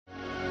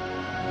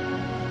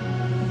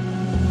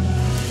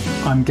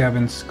I'm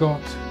Gavin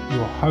Scott,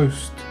 your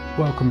host.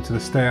 Welcome to the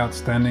Stay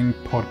Outstanding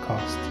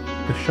podcast,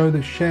 the show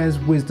that shares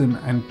wisdom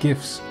and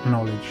gifts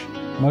knowledge,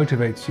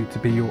 motivates you to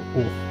be your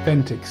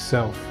authentic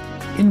self,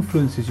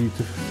 influences you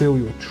to fulfill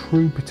your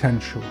true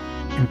potential,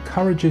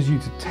 encourages you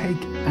to take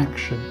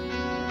action,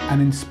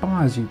 and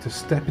inspires you to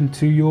step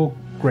into your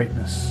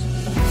greatness.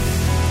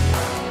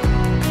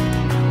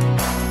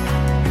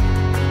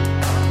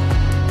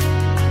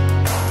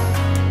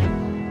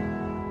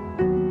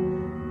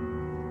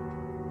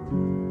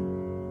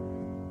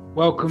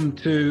 Welcome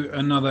to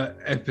another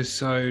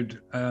episode,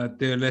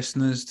 dear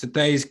listeners.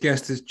 Today's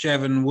guest is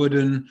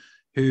Jevon,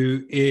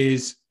 who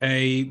is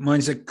a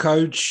mindset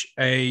coach,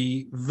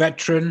 a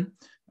veteran,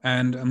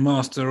 and a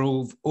master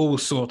of all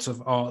sorts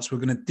of arts. We're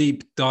going to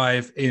deep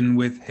dive in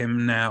with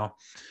him now.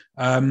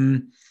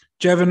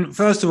 Jevon,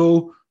 first of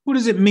all, what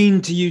does it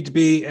mean to you to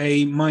be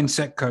a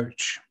mindset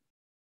coach?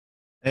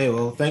 Hey,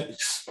 well,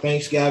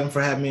 thanks, Gavin, for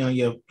having me on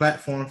your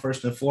platform.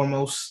 First and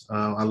foremost,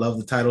 I love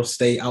the title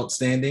 "Stay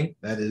Outstanding."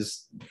 That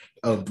is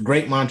a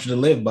great mantra to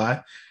live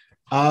by.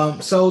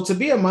 So, to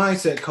be a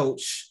mindset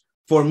coach,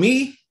 for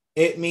me,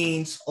 it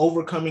means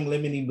overcoming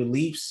limiting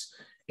beliefs.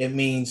 It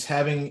means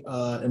having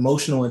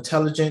emotional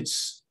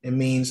intelligence. It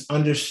means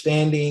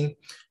understanding,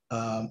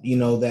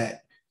 that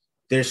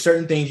there's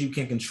certain things you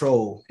can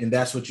control, and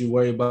that's what you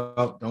worry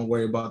about. Don't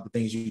worry about the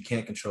things you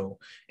can't control.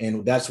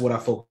 And that's what I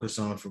focus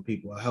on for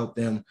people. I help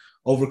them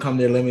overcome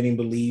their limiting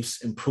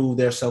beliefs, improve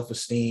their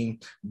self-esteem,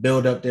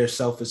 build up their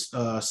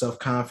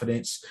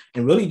self-confidence,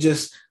 and really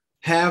just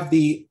have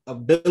the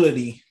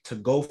ability to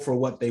go for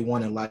what they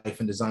want in life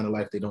and design a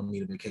life they don't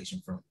need a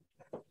vacation from.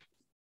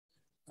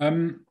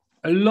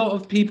 A lot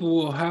of people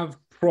will have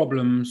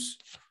problems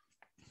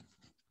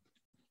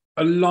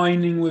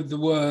aligning with the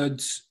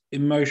words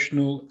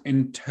emotional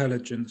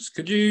intelligence.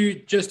 Could you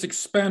just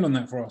expand on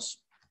that for us?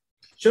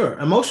 Sure.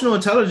 Emotional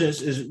intelligence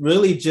is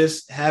really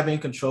just having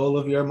control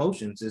of your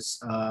emotions.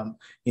 It's,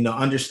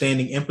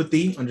 understanding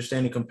empathy,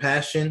 understanding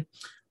compassion,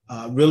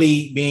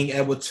 really being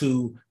able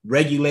to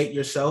regulate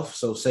yourself.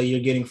 So say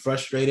you're getting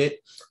frustrated,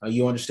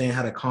 you understand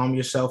how to calm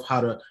yourself,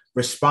 how to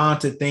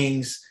respond to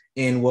things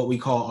in what we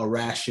call a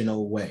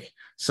rational way.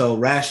 So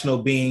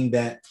rational being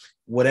that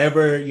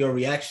whatever your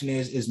reaction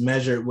is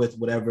measured with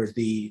whatever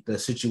the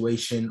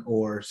situation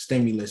or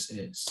stimulus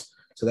is.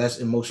 So that's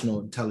emotional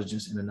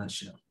intelligence in a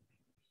nutshell.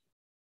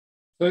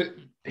 So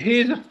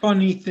here's a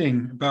funny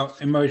thing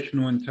about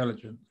emotional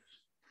intelligence.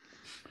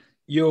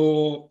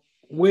 You're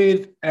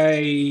with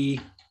a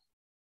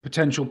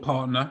potential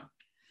partner,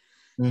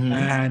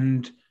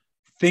 and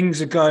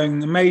things are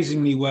going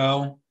amazingly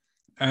well,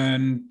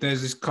 and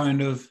there's this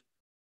kind of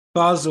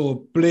buzz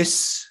or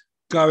bliss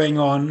going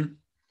on.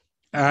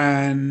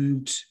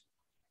 And,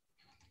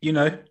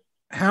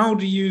 how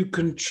do you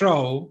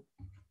control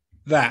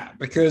that?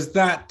 Because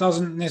that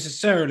doesn't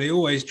necessarily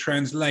always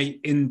translate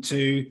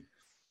into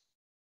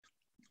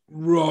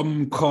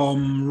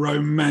rom-com,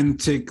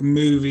 romantic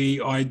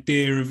movie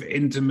idea of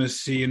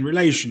intimacy and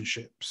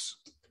relationships.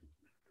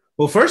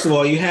 Well, first of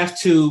all, you have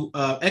to,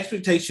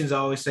 expectations, I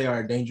always say,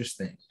 are a dangerous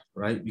thing,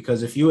 right?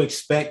 Because if you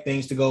expect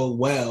things to go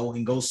well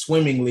and go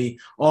swimmingly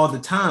all the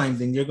time,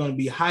 then you're going to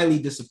be highly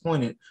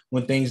disappointed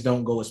when things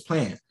don't go as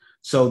planned.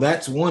 So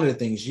that's one of the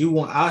things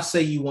I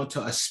say you want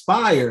to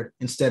aspire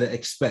instead of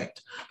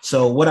expect.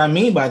 So what I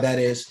mean by that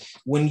is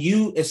when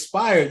you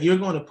aspire, you're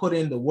going to put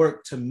in the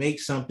work to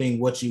make something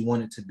what you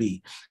want it to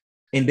be.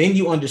 And then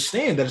you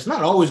understand that it's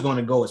not always going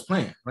to go as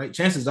planned, right?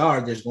 Chances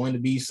are there's going to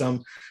be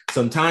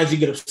sometimes you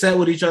get upset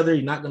with each other.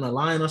 You're not going to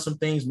align on some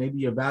things. Maybe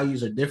your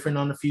values are different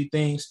on a few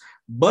things.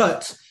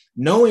 But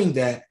knowing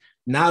that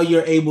now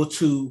you're able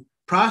to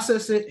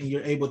process it and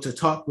you're able to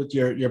talk with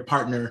your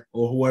partner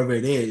or whoever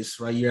it is,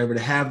 right? You're able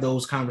to have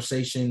those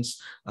conversations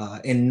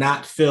and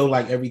not feel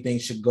like everything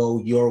should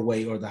go your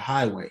way or the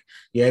highway.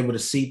 You're able to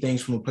see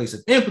things from a place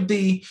of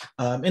empathy.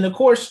 And of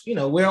course,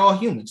 we're all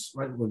humans,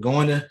 right? We're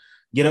going to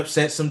get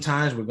upset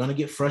sometimes. We're going to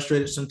get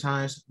frustrated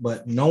sometimes,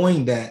 but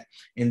knowing that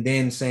and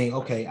then saying,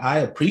 okay,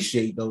 I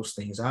appreciate those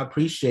things. I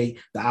appreciate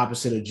the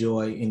opposite of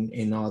joy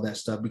and all that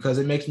stuff because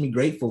it makes me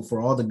grateful for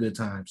all the good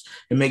times.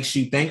 It makes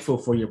you thankful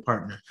for your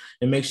partner.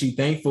 It makes you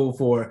thankful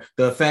for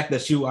the fact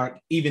that you are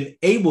even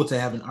able to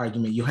have an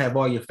argument. You have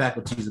all your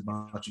faculties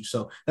about you.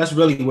 So that's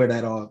really where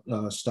that all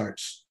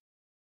starts.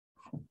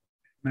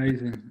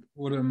 Amazing.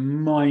 What a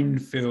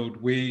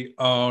minefield we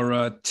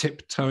are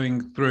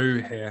tiptoeing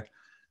through here.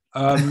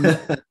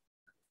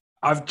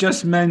 I've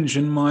just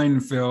mentioned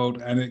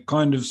minefield, and it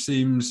kind of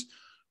seems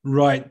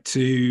right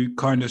to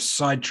kind of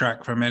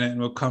sidetrack for a minute, and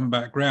we'll come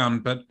back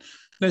round. But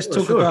let's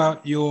talk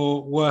about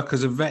your work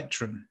as a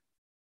veteran.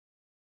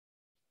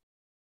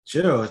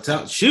 Sure.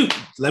 Shoot.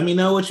 Let me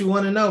know what you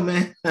want to know,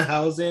 man. I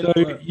was in.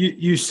 So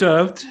you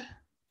served.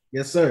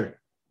 Yes, sir.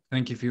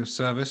 Thank you for your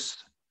service.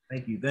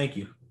 Thank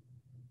you.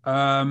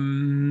 How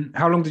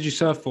long did you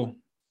serve for?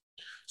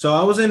 So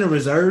I was in the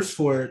reserves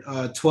for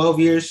 12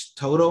 years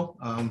total.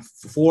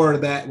 4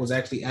 of that was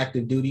actually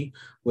active duty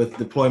with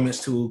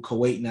deployments to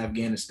Kuwait and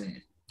Afghanistan,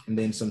 and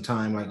then some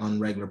time like on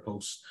regular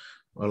posts.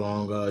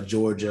 along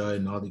Georgia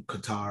and all the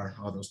Qatar,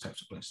 all those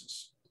types of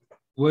places.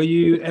 Were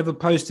you ever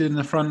posted in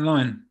the front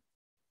line?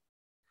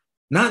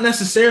 Not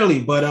necessarily,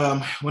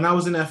 but when I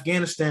was in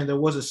Afghanistan, there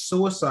was a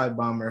suicide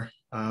bomber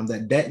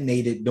that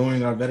detonated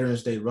during our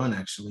Veterans Day run.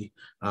 Actually,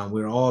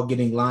 we were all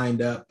getting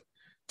lined up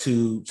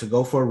to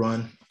go for a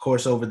run. Of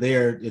course, over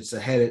there it's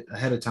ahead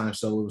of time,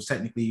 so it was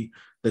technically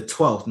the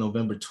 12th,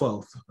 November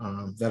 12th.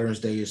 Veterans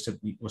Day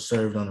was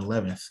served on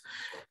 11th,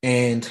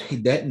 and he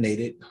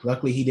detonated.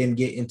 Luckily, he didn't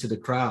get into the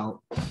crowd,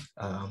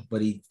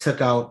 but he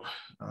took out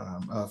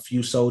a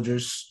few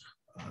soldiers.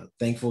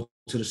 Thankful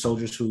to the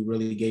soldiers who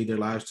really gave their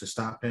lives to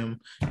stop him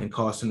and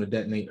caused him to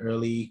detonate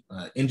early,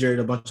 injured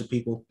a bunch of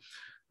people.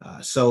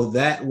 So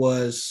that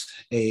was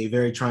a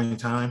very trying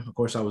time. Of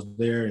course, I was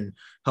there and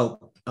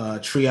helped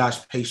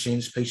triage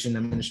patients, patient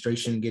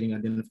administration, getting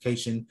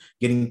identification,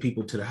 getting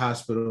people to the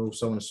hospital,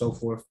 so on and so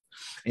forth.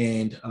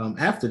 And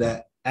after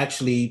that,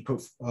 actually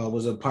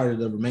was a part of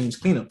the remains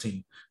cleanup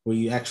team, where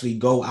you actually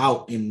go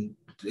out and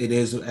it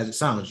is as it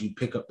sounds. You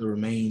pick up the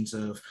remains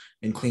of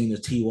and clean the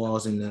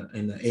T-walls in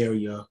the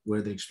area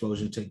where the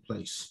explosion took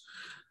place.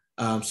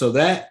 So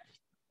that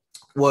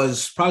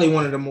was probably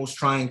one of the most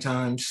trying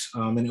times.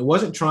 And it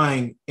wasn't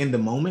trying in the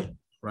moment,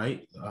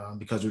 right?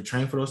 Because we're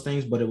trained for those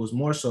things, but it was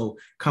more so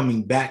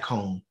coming back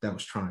home that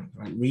was trying,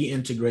 right?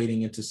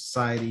 Reintegrating into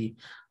society,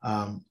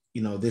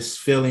 this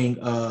feeling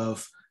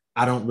of,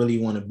 I don't really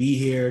want to be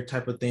here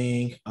type of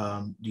thing.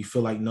 You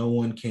feel like no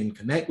one can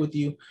connect with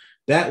you.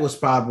 That was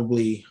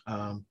probably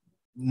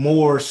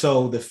more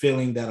so the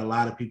feeling that a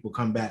lot of people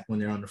come back when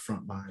they're on the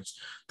front lines.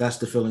 That's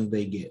the feeling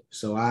they get.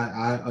 So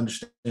I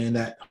understand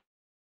that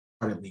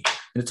partly.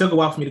 And it took a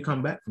while for me to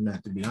come back from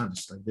that, to be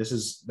honest. Like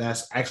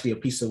that's actually a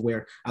piece of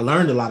where I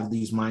learned a lot of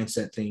these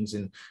mindset things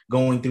and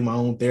going through my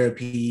own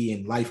therapy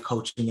and life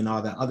coaching and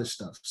all that other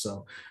stuff.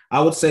 So I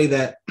would say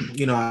that,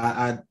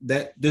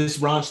 that this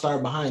bronze star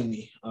behind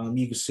me,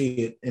 you can see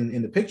it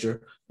in the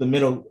picture, the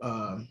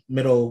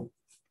middle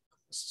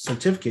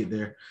certificate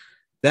there.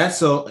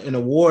 That's an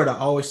award I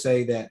always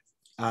say that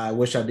I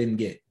wish I didn't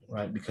get,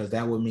 right? Because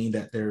that would mean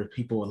that there are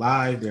people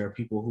alive, there are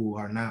people who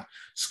are not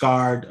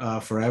scarred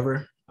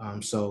forever.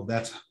 So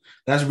that's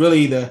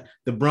really the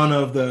brunt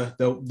of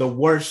the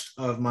worst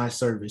of my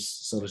service,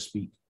 so to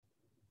speak.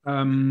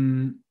 I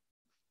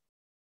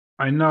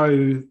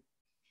know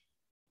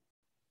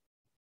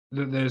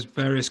that there's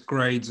various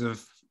grades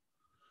of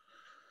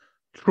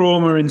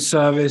trauma in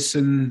service,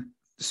 and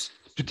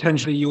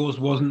potentially yours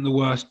wasn't the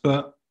worst,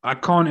 but I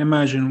can't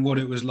imagine what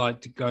it was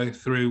like to go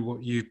through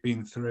what you've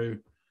been through.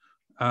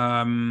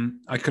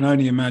 I can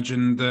only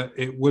imagine that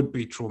it would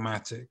be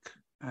traumatic,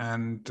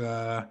 and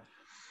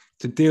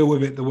to deal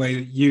with it the way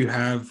that you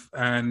have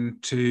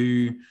and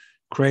to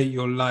create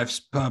your life's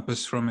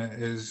purpose from it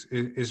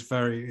is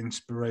very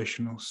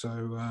inspirational.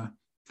 So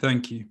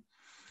thank you.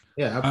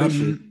 Yeah, I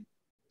appreciate it.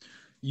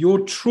 Your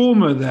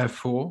trauma,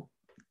 therefore,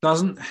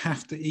 doesn't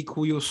have to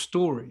equal your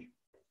story.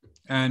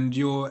 And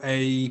you're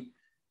a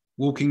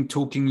walking,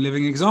 talking,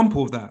 living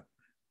example of that.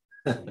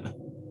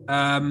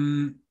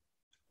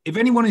 If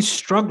anyone is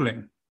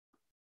struggling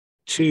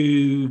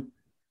to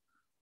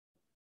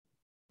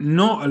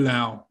not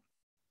allow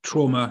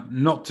trauma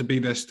not to be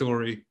their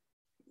story,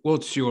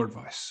 what's your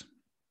advice?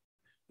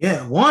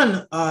 Yeah,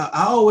 one,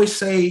 I always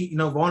say,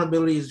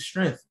 vulnerability is a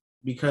strength,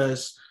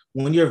 because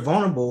when you're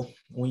vulnerable,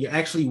 when you're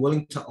actually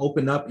willing to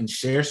open up and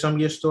share some of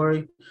your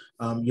story,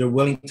 you're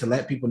willing to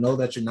let people know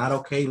that you're not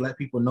okay, let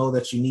people know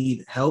that you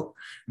need help,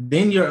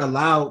 then it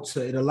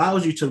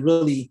allows you to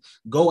really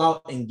go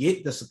out and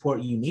get the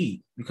support you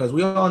need, because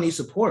we all need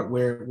support.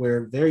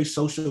 We're very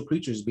social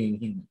creatures being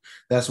human.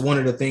 That's one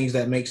of the things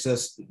that makes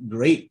us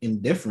great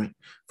and different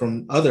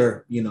from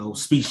other,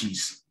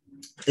 species,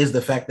 is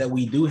the fact that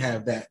we do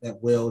have that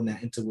will and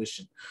that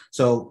intuition.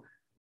 So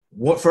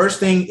what first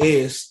thing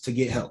is to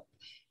get help.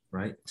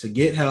 Right? To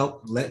get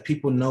help, let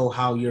people know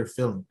how you're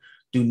feeling.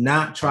 Do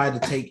not try to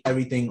take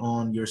everything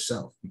on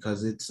yourself,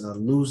 because it's a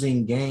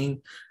losing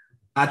game.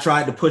 I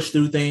tried to push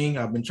through things.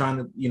 I've been trying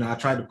to, I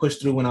tried to push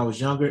through when I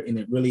was younger, and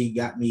it really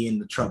got me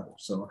into trouble.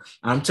 So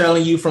I'm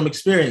telling you from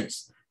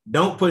experience,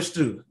 don't push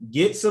through.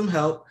 Get some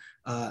help.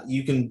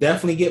 You can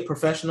definitely get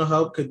professional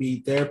help. Could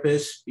be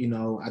therapists.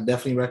 I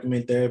definitely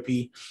recommend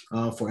therapy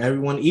for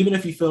everyone, even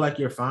if you feel like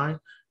you're fine.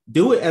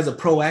 Do it as a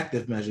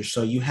proactive measure,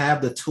 so you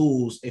have the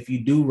tools if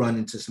you do run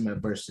into some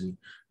adversity,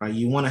 right?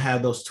 You want to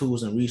have those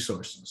tools and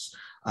resources.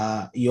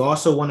 You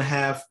also want to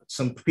have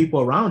some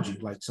people around you,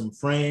 like some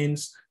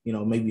friends,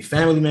 maybe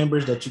family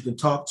members that you can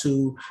talk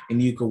to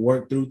and you can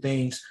work through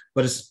things.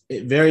 But it's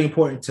very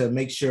important to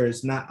make sure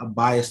it's not a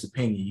biased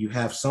opinion. You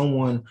have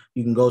someone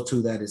you can go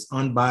to that is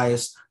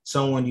unbiased,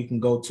 someone you can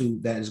go to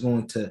that is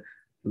going to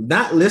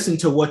not listen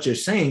to what you're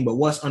saying, but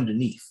what's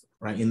underneath.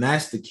 Right. And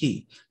that's the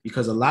key,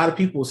 because a lot of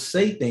people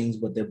say things,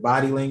 but their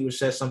body language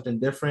says something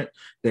different.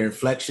 Their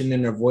inflection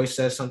in their voice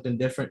says something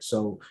different.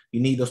 So you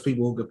need those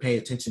people who can pay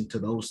attention to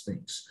those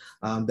things.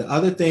 The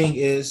other thing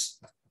is,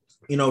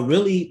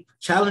 really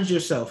challenge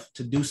yourself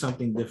to do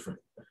something different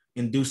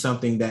and do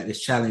something that is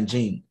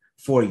challenging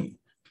for you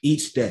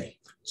each day.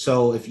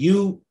 So if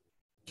you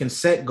can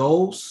set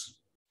goals,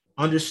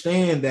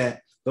 understand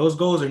that those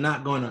goals are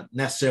not going to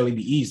necessarily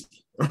be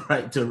easy,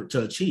 right,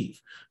 to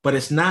achieve. But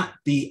it's not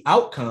the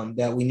outcome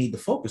that we need to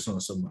focus on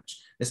so much.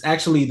 It's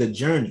actually the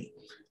journey,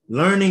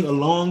 learning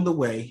along the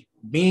way,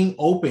 being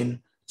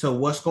open to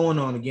what's going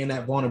on. Again,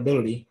 that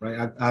vulnerability,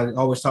 right? I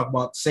always talk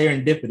about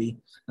serendipity,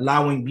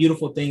 allowing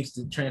beautiful things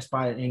to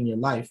transpire in your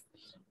life.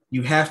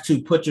 You have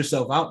to put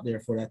yourself out there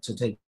for that to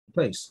take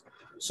place.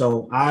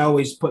 So I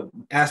always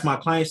ask my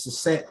clients to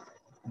set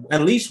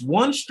at least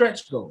one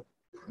stretch goal,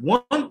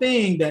 one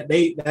thing that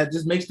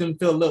just makes them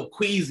feel a little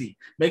queasy,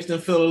 makes them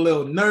feel a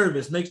little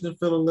nervous, makes them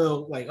feel a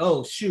little like,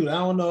 oh shoot, I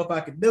don't know if I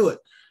can do it.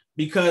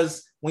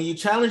 Because when you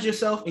challenge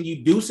yourself and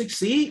you do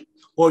succeed,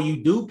 or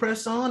you do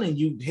press on and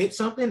you hit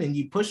something and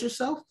you push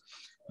yourself,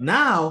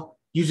 now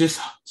you just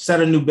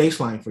set a new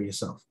baseline for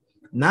yourself.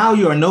 Now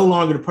you are no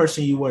longer the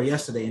person you were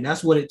yesterday. And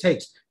that's what it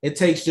takes. It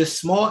takes just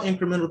small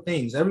incremental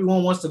things.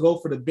 Everyone wants to go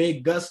for the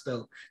big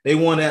gusto. They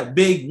want that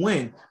big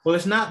win. Well,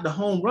 it's not the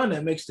home run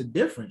that makes the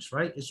difference,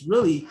 right? It's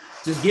really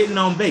just getting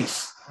on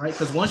base, right?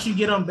 Because once you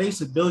get on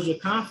base, it builds your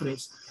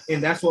confidence.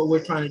 And that's what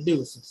we're trying to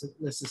do. It's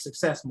a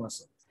success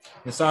muscle.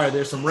 And sorry,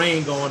 there's some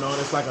rain going on.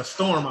 It's like a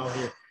storm out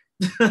here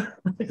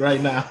right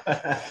now.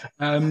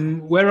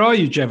 Where are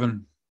you,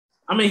 Jevon?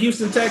 I'm in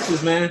Houston,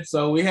 Texas, man.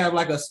 So we have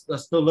like a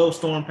low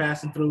storm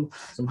passing through,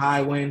 some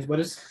high winds, but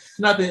it's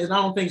nothing. I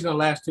don't think it's gonna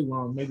last too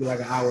long. Maybe like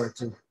an hour or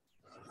two.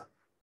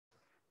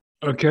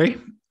 Okay.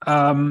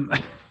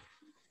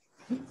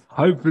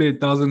 Hopefully it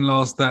doesn't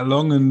last that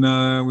long,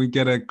 and we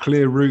get a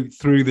clear route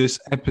through this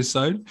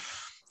episode.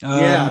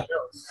 Yeah.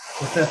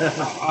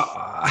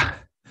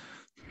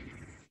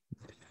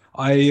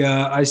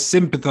 I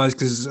sympathize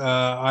because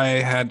I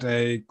had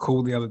a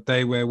call the other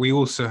day where we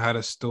also had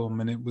a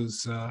storm, and it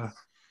was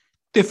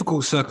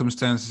difficult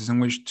circumstances in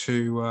which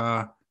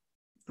to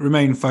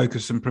remain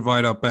focused and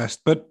provide our best.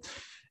 But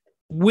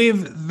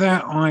with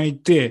that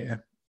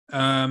idea,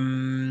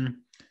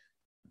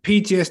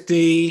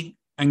 PTSD,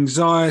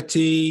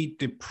 anxiety,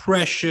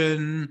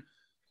 depression,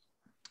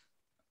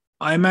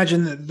 I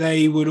imagine that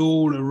they would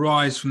all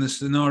arise from the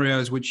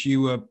scenarios which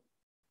you were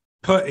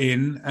put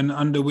in and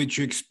under which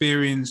you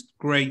experienced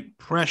great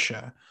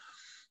pressure,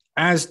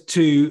 as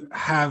to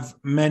have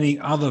many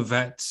other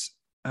vets,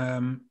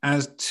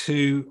 as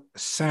to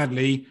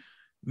sadly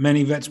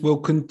many vets will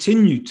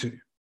continue to.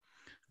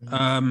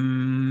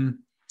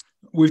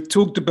 We've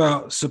talked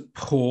about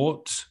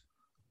support.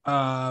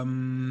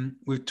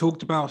 We've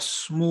talked about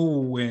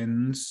small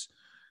wins.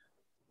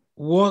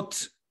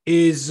 What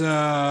is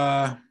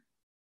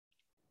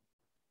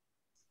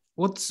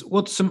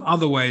what's some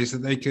other ways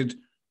that they could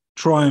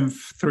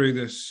triumph through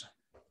this?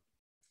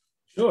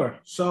 Sure.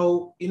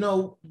 So,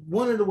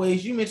 one of the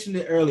ways you mentioned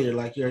it earlier,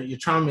 like your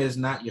trauma is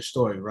not your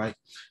story, right?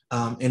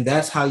 And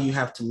that's how you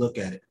have to look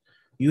at it.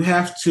 You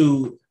have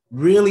to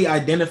really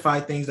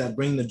identify things that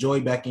bring the joy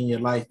back in your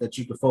life that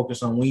you can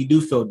focus on when you do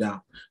feel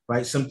down,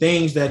 right? Some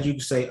things that you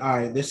can say, all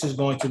right, this is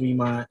going to be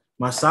my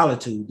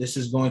solitude. This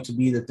is going to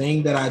be the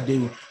thing that I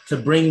do to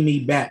bring me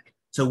back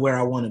to where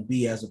I want to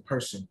be as a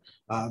person.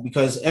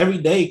 Because every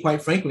day,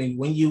 quite frankly,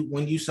 when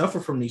you suffer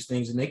from these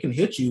things and they can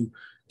hit you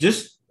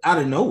just out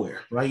of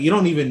nowhere, right? You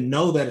don't even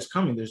know that it's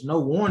coming. There's no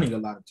warning a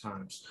lot of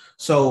times.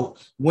 So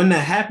when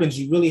that happens,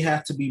 you really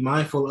have to be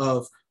mindful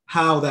of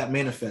how that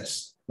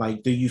manifests.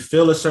 Like, do you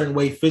feel a certain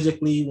way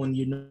physically when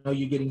you know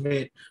you're getting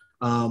hit?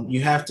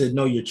 You have to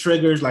know your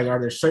triggers. Like, are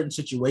there certain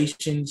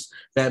situations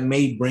that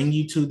may bring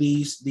you to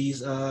these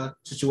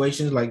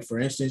situations? Like, for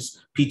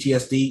instance,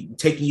 PTSD,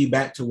 taking you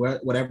back to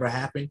whatever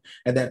happened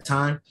at that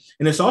time.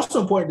 And it's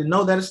also important to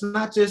know that it's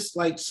not just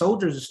like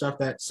soldiers and stuff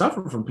that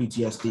suffer from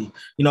PTSD.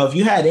 If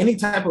you had any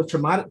type of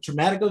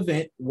traumatic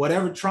event,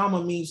 whatever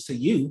trauma means to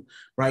you,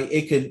 right,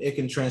 it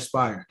can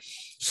transpire.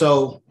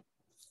 So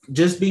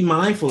just be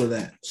mindful of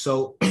that.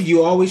 So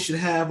you always should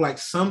have like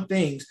some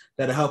things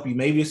that'll help you.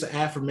 Maybe it's an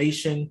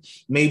affirmation,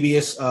 maybe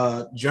it's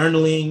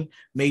journaling,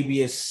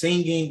 maybe it's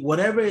singing,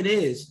 whatever it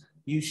is.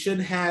 You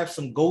should have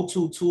some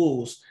go-to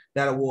tools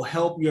that will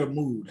help your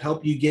mood,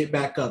 help you get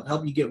back up,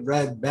 help you get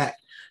revved back.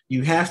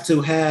 You have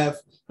to have,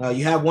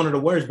 you have one of the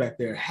words back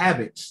there,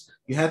 habits.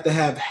 You have to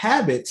have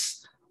habits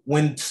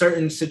when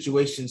certain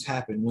situations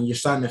happen, when you're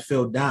starting to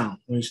feel down,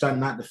 when you're starting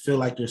not to feel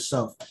like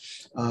yourself.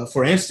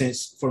 For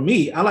instance, for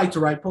me, I like to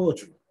write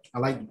poetry. I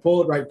like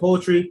to write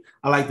poetry.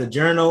 I like to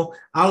journal.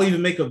 I'll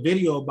even make a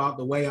video about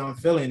the way I'm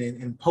feeling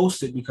and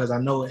post it because I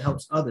know it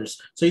helps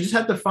others. So you just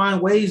have to find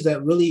ways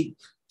that really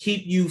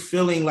keep you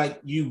feeling like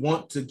you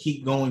want to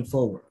keep going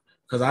forward.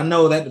 Because I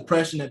know that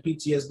depression, that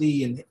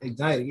PTSD and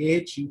anxiety, it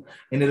hits you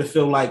and it'll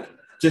feel like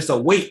just a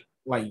weight.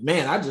 Like,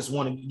 man, I just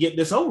want to get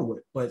this over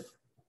with. But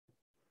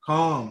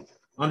calm.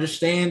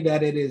 Understand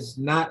that it is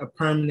not a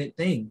permanent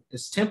thing.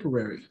 It's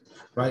temporary,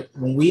 right?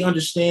 When we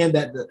understand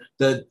that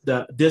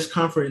the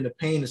discomfort and the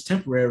pain is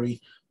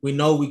temporary, we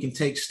know we can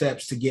take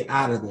steps to get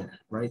out of there,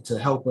 right? To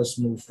help us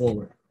move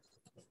forward.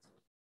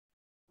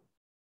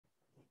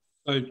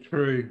 So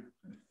true.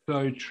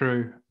 So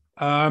true.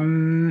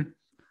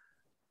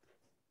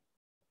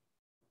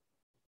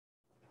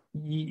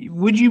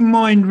 would you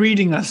mind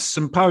reading us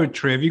some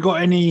poetry? Have you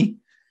got any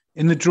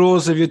in the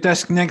drawers of your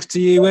desk next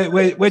to you?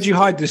 Where do you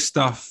hide this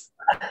stuff?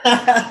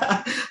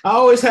 I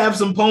always have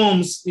some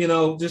poems,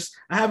 just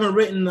I haven't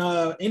written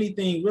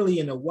anything really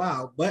in a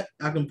while, but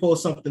I can pull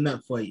something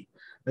up for you.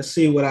 Let's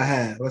see what I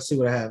have.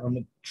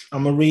 I'm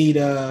gonna read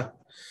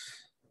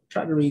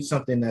try to read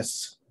something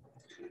that's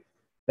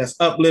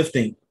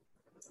uplifting.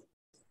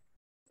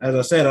 As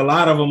I said, a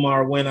lot of them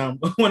are when I'm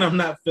when I'm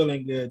not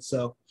feeling good.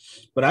 So,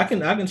 but I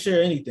can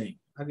share anything.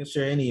 I can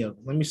share any of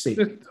them. Let me see.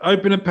 Just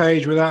open a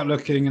page without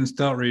looking and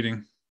start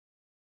reading.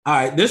 All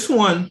right, this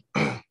one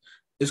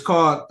is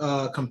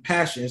called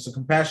Compassion. It's a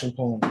compassion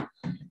poem.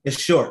 It's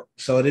short,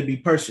 so it'd be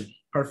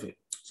perfect.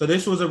 So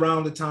this was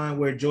around the time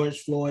where George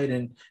Floyd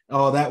and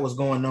all that was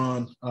going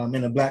on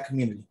in the Black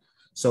community.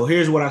 So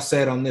here's what I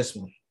said on this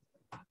one.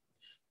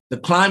 The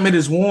climate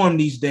is warm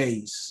these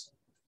days.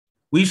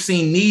 We've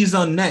seen knees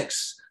on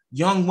necks,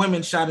 young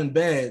women shot in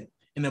bed,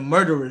 and the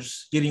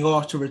murderers getting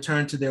off to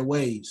return to their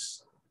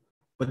ways.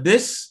 But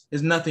this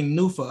is nothing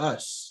new for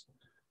us.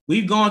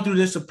 We've gone through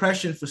this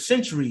oppression for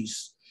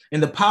centuries,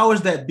 and the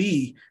powers that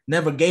be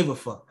never gave a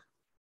fuck.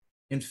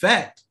 In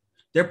fact,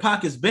 their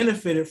pockets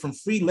benefited from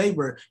free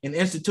labor and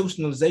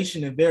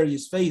institutionalization in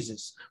various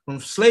phases, from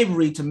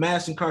slavery to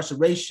mass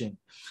incarceration.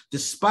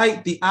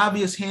 Despite the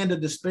obvious hand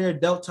of despair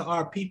dealt to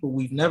our people,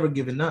 we've never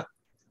given up.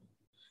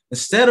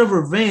 Instead of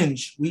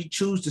revenge, we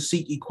choose to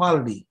seek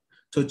equality.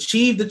 To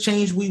achieve the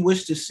change we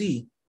wish to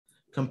see,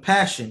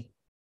 compassion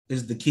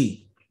is the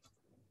key.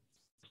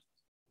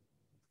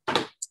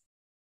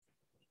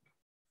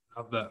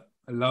 Love that.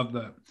 I love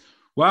that.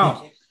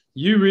 Wow,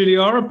 you really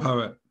are a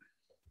poet.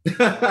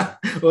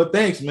 Well,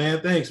 thanks,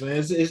 man.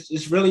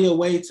 It's really a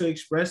way to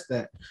express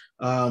that.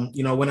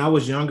 When I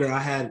was younger, I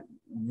had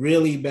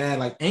really bad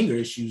like anger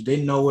issues.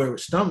 Didn't know where it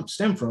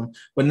stemmed from,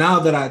 but now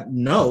that I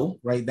know,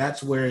 right,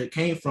 that's where it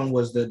came from,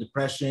 was the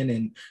depression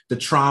and the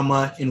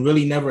trauma, and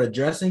really never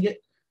addressing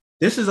it.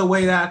 This is a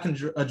way that I can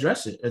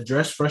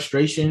address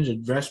frustrations,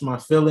 address my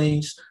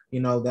feelings.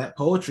 That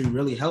poetry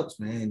really helps,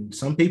 man.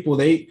 Some people,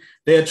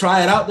 they'll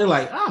try it out. They're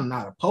like, I'm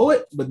not a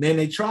poet, but then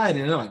they try it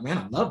and they're like, man,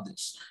 I love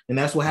this. And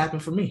that's what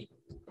happened for me.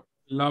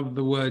 Love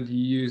the word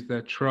you used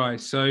there, try.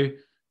 So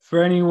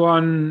for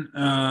anyone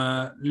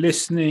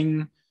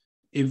listening,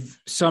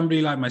 if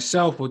somebody like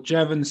myself or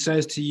Jevon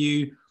says to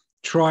you,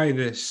 try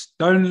this,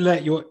 don't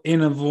let your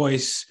inner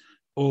voice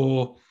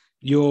or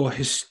your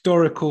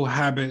historical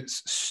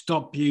habits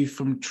stop you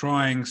from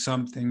trying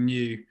something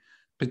new,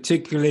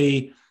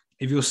 particularly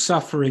if you're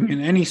suffering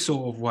in any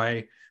sort of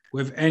way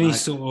with any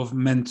sort of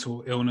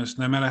mental illness,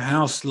 no matter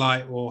how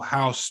slight or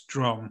how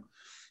strong.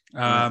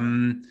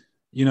 Jevon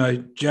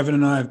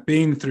and I have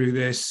been through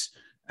this,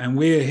 and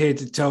we're here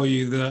to tell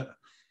you that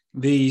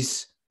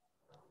these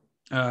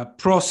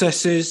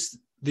processes,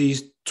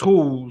 these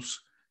tools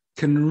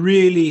can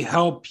really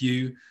help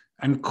you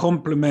and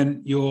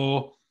complement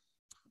your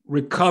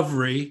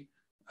recovery,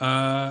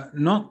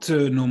 not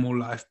to a normal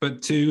life,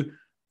 but to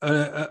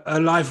a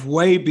life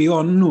way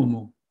beyond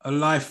normal, a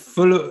life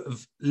full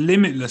of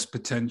limitless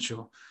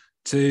potential,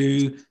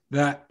 to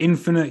that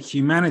infinite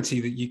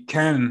humanity that you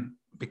can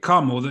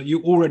become, or that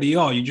you already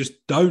are. You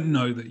just don't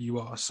know that you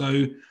are.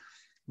 So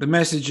the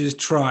message is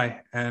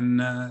try.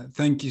 And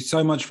thank you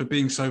so much for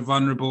being so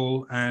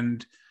vulnerable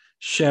and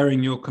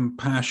sharing your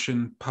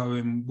compassion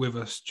poem with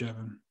us,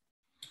 Jevon.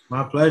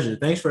 My pleasure.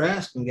 Thanks for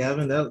asking,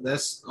 Gavin.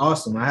 That's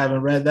awesome. I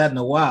haven't read that in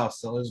a while,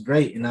 so it's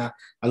great. And I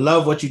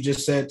love what you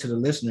just said to the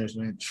listeners,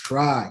 man.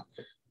 Try.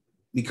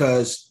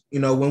 Because,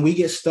 when we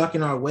get stuck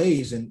in our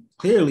ways, and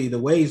clearly the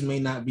ways may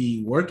not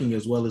be working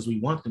as well as we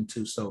want them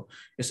to. So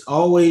it's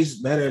always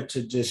better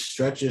to just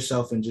stretch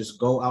yourself and just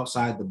go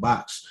outside the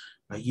box.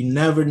 You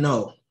never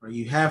know, or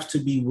you have to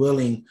be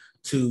willing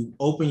to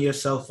open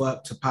yourself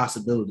up to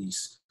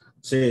possibilities.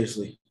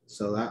 Seriously.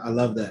 So I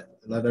love that.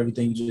 I love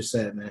everything you just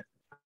said, man.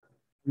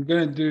 I'm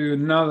going to do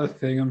another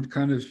thing. I'm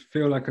kind of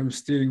feel like I'm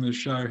stealing the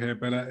show here,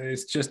 but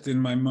it's just in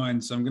my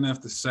mind, so I'm going to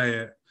have to say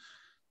it.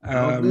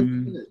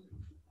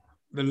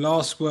 The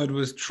last word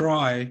was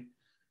try.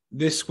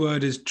 This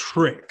word is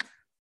trick.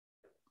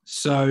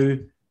 So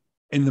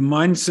in the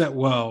mindset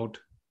world,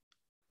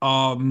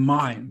 our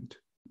mind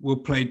will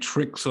play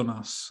tricks on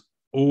us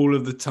all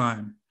of the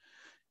time.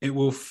 It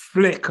will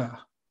flicker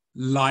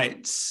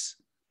lights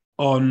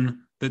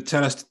on that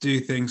tell us to do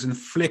things and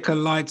flicker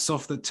lights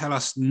off that tell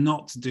us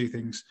not to do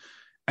things.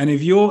 And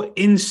if your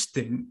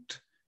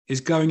instinct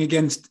is going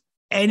against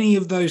any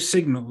of those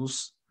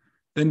signals,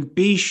 then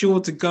be sure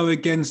to go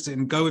against it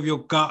and go with your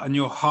gut and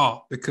your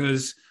heart,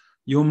 because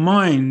your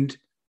mind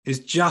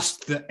is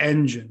just the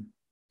engine.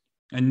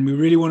 And we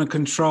really want to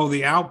control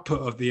the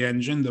output of the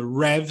engine, the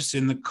revs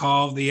in the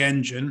car of the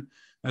engine,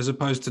 as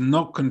opposed to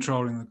not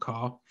controlling the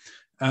car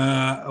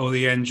or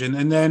the engine.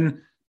 And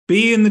then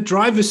be in the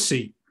driver's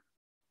seat.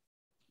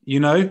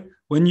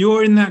 When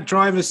you're in that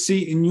driver's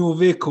seat in your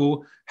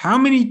vehicle, how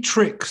many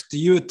tricks do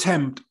you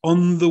attempt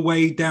on the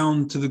way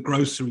down to the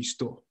grocery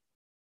store?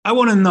 I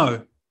want to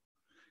know.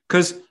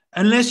 Because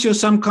unless you're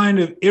some kind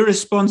of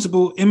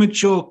irresponsible,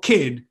 immature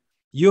kid,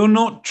 You're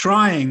not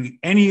trying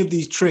any of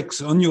these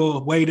tricks on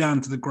your way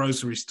down to the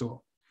grocery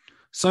store.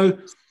 So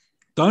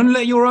don't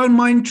let your own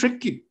mind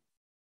trick you.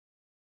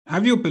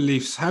 Have your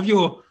beliefs, have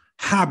your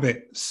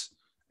habits,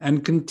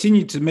 and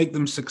continue to make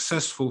them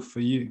successful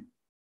for you.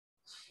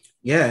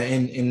 Yeah,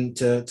 and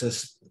to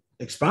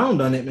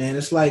expound on it, man,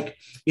 it's like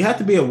you have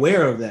to be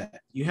aware of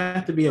that. You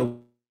have to be aware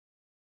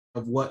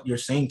of what you're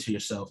saying to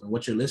yourself and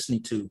what you're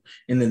listening to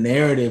in the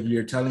narrative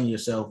you're telling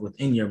yourself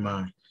within your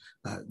mind.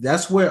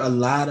 That's where a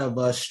lot of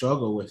us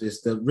struggle with,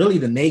 is the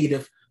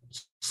negative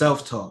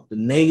self-talk, the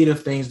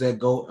negative things that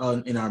go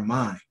on in our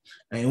mind.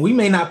 And we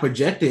may not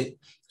project it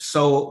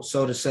so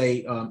to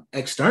say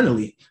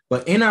externally,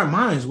 but in our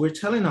minds, we're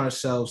telling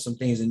ourselves some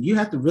things, and you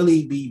have to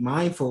really be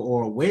mindful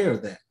or aware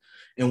of that.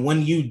 And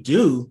when you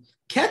do,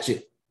 catch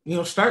it.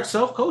 Start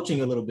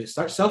self-coaching a little bit,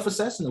 start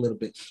self-assessing a little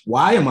bit.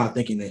 Why am I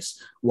thinking this?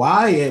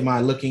 Why am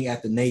I looking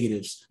at the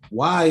negatives?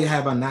 Why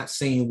have I not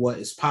seen what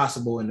is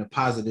possible in the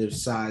positive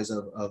sides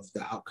of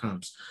the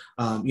outcomes?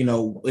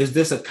 Is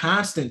this a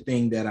constant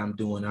thing that I'm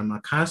doing? Am I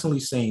constantly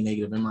saying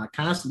negative? Am I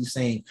constantly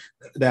saying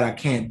that I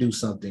can't do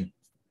something?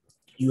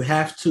 You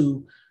have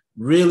to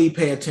really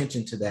pay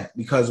attention to that,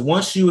 because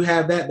once you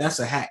have that, that's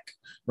a hack,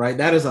 right?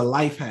 That is a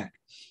life hack.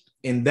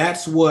 And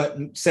that's what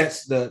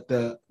sets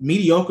the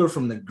mediocre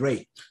from the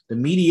great. The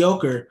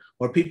mediocre,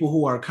 or people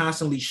who are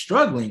constantly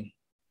struggling,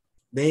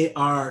 they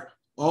are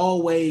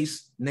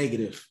always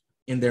negative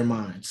in their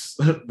minds,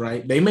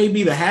 right? They may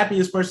be the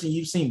happiest person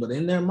you've seen, but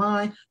in their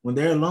mind, when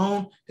they're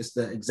alone, it's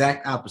the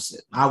exact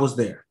opposite. I was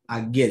there.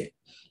 I get it.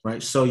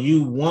 Right. So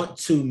you want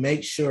to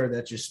make sure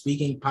that you're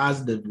speaking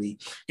positively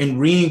and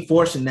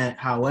reinforcing that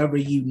however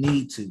you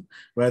need to,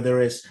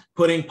 whether it's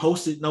putting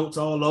Post-it notes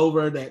all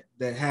over that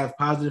have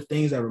positive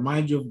things that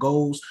remind you of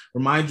goals,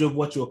 remind you of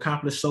what you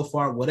accomplished so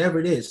far, whatever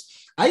it is.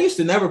 I used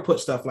to never put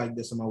stuff like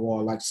this on my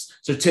wall, like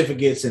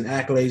certificates and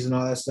accolades and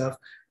all that stuff.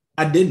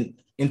 I didn't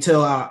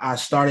until I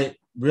started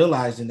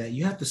realizing that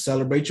you have to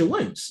celebrate your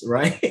wins.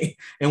 Right.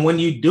 And when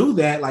you do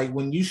that, like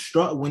when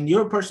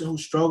you're a person who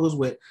struggles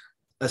with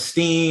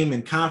esteem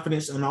and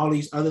confidence and all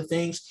these other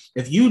things,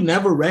 if you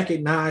never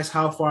recognize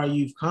how far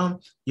you've come,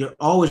 you're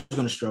always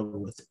going to struggle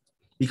with it,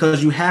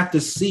 because you have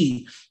to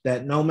see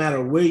that no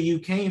matter where you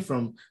came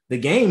from, the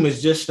game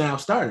is just now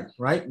starting.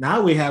 Right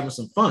now we're having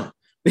some fun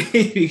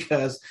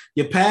because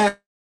your past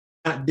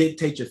does not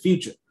dictate your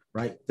future,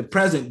 right? The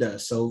present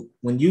does. So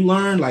when you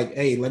learn, like,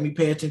 hey, let me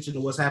pay attention to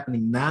what's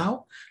happening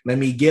now, let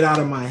me get out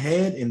of my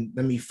head and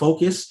let me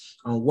focus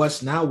on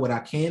what's now, what I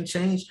can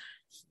change,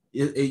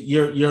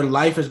 your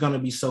life is going to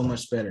be so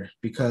much better.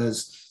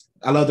 Because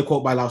I love the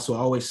quote by Lao Tzu. I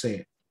always say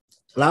it.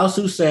 Lao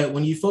Tzu said,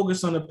 when you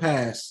focus on the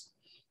past,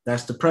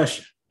 that's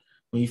depression.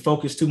 When you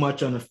focus too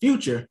much on the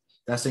future,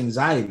 that's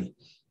anxiety.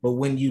 But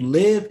when you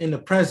live in the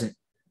present,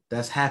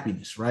 that's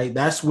happiness, right?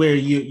 That's where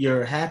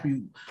your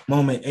happy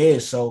moment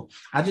is. So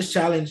I just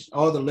challenge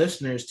all the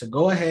listeners to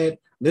go ahead,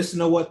 listen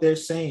to what they're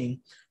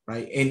saying,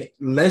 right? And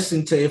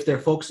listen to if they're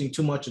focusing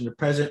too much on the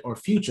present or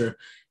future,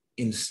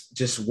 and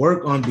just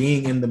work on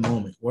being in the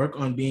moment, work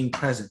on being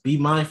present, be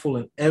mindful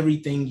in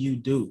everything you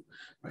do,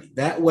 right?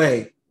 That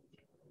way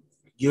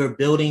you're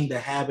building the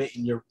habit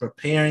and you're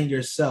preparing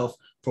yourself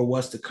for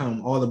what's to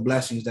come, all the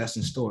blessings that's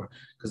in store.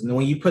 Because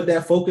when you put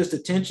that focused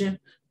attention,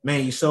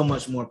 man, you're so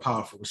much more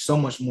powerful, so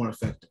much more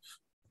effective.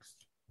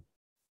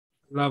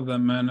 Love that,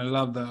 man. I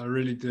love that. I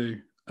really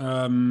do.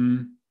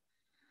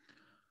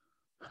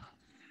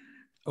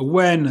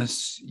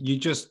 Awareness, you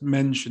just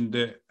mentioned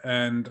it,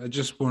 and I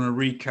just want to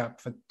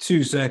recap for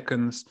 2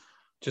 seconds,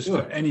 just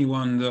Sure. for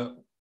anyone that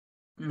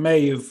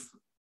may have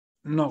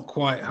not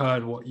quite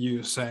heard what you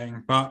were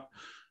saying, but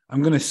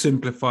I'm going to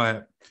simplify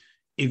it.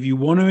 If you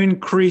want to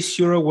increase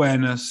your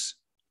awareness,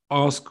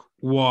 ask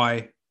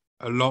why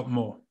a lot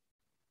more.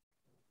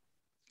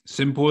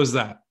 Simple as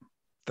that.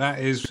 That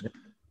is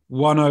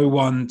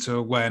 101 to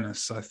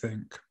awareness, I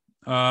think.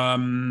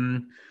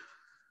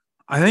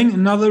 I think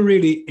another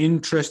really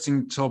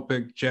interesting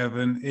topic,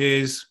 Jevon,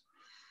 is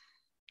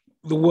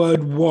the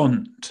word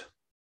want.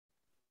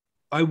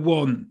 I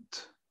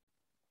want.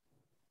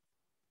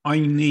 I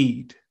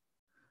need.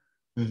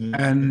 Mm-hmm.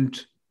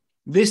 And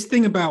this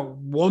thing about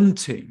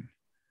wanting,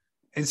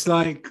 it's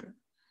like,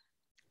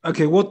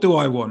 okay, what do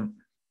I want?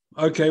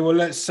 Okay, well,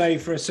 let's say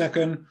for a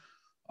second,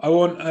 I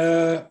want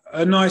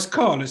a nice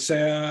car. Let's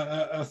say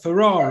a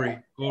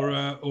Ferrari or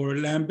a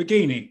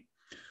Lamborghini.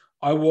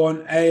 I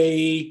want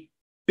a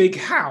big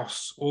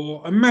house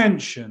or a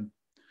mansion.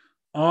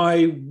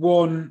 I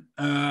want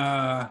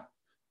an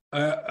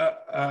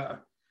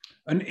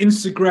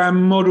Instagram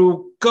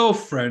model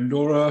girlfriend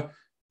or a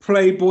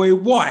Playboy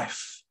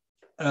wife.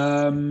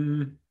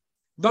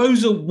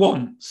 Those are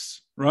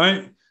wants,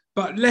 right?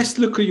 But let's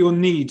look at your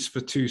needs for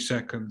 2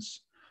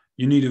 seconds.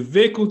 You need a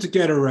vehicle to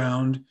get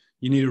around,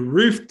 you need a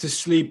roof to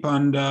sleep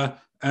under,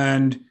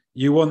 and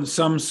you want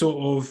some sort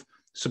of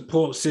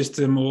support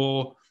system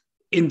or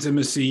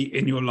intimacy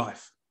in your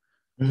life.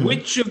 Mm-hmm.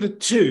 Which of the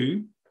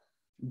two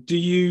do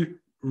you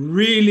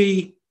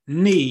really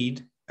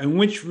need, and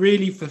which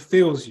really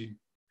fulfills you?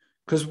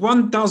 Because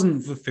one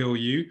doesn't fulfill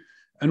you,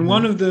 and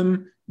one of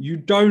them you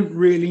don't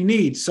really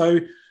need. So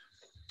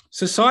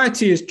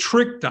society has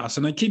tricked us,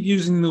 and I keep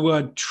using the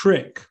word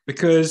trick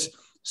because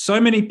so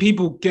many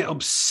people get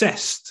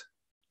obsessed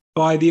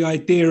by the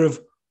idea of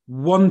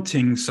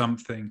wanting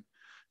something.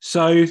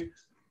 So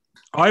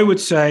I would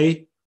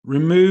say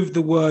remove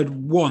the word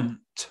want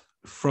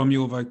from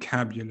your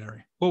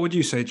vocabulary. What would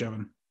you say,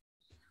 Jevon?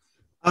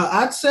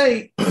 I'd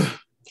say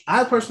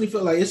I personally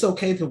feel like it's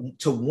okay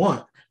to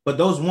want, but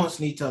those wants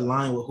need to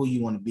align with who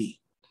you want to be,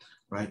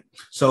 right?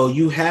 So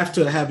you have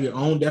to have your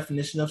own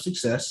definition of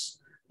success.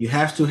 You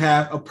have to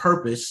have a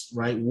purpose,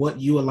 right? What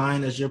you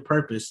align as your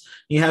purpose.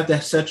 You have to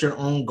set your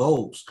own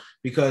goals,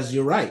 because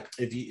you're right.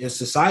 If you, in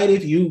society,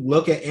 if you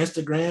look at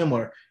Instagram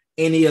or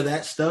any of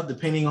that stuff,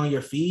 depending on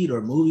your feed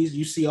or movies,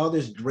 you see all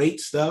this great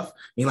stuff.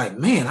 You're like,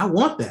 man, I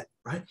want that,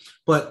 right?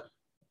 But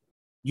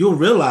you'll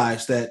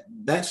realize that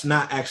that's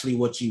not actually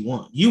what you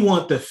want. You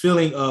want the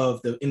feeling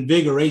of the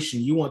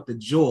invigoration. You want the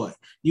joy.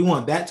 You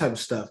want that type of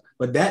stuff.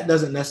 But that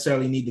doesn't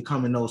necessarily need to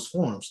come in those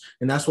forms.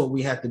 And that's what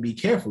we have to be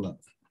careful of.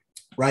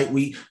 Right,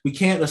 we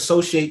can't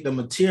associate the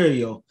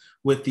material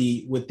with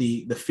the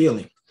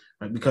feeling,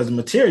 right? Because the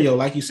material,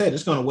 like you said,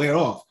 it's going to wear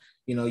off.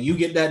 You know, you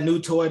get that new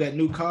toy, that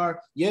new car.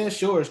 Yeah,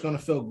 sure, it's going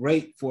to feel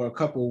great for a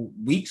couple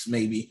weeks,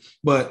 maybe,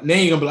 but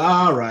then you're gonna be like,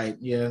 all right,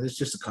 yeah, it's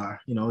just a car.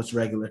 You know, it's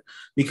regular.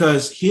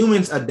 Because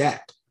humans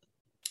adapt.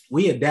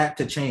 We adapt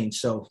to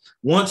change. So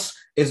once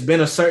it's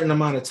been a certain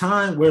amount of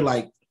time, we're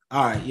like,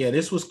 all right, yeah,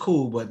 this was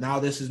cool, but now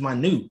this is my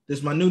new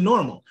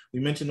normal. We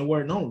mentioned the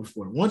word normal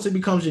before. Once it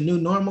becomes your new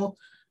normal,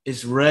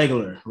 it's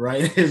regular,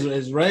 right?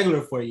 It's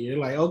regular for you. You're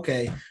like,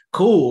 okay,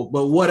 cool,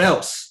 but what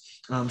else?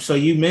 So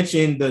you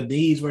mentioned the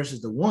needs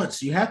versus the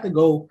wants. You have to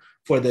go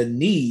for the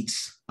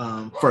needs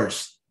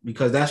first,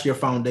 because that's your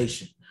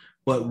foundation.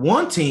 But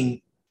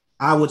wanting,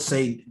 I would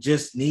say,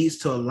 just needs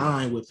to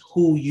align with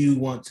who you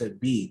want to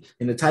be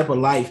and the type of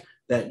life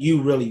that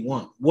you really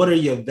want. What are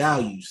your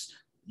values?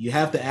 You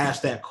have to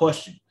ask that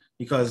question,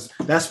 because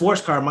that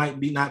sports car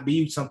might not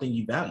be something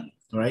you value.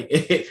 Right?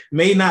 It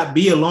may not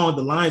be along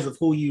the lines of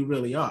who you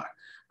really are.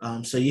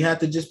 So you have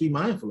to just be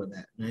mindful of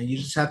that, man. You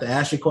just have to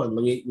ask your question.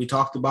 We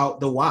talked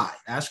about the why.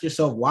 Ask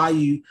yourself why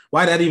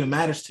that even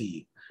matters to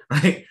you,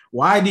 right?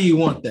 Why do you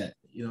want that?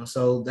 You know,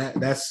 so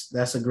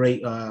that's a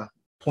great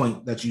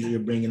point that you're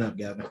bringing up,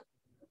 Gavin.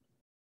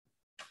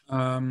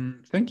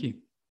 Thank you.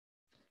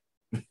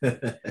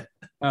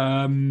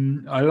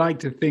 I like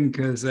to think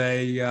as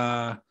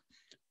a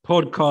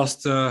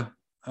podcaster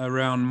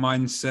around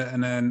mindset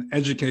and an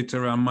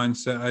educator around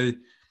mindset,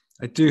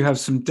 I do have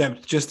some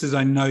depth, just as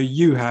I know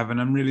you have,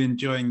 and I'm really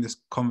enjoying this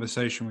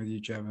conversation with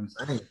you, Jevon.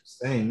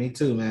 Same, me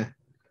too,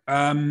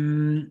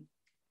 man.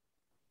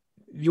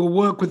 Your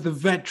work with the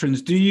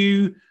veterans, do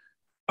you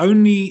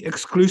only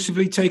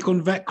exclusively take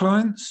on vet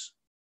clients?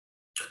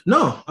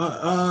 No,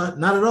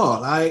 not at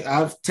all.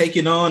 I've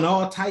taken on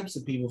all types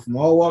of people from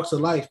all walks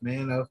of life,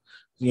 man.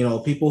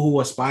 People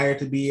who aspire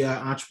to be an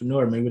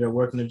entrepreneur. Maybe they're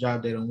working a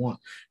job they don't want.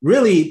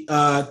 Really,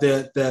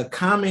 the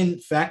common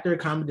factor,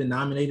 common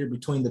denominator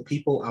between the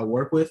people I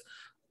work with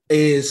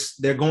is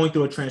they're going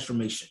through a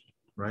transformation,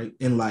 right,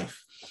 in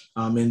life.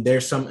 And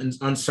there's some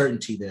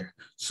uncertainty there.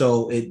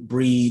 So it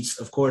breeds,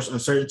 of course,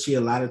 uncertainty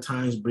a lot of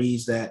times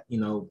breeds that,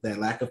 that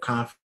lack of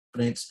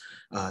confidence,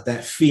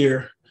 that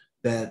fear,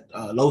 that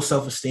low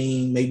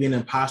self-esteem, maybe an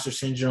imposter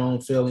syndrome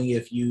feeling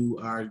if you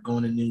are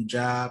going to a new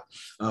job.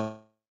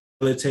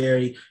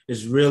 Military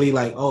is really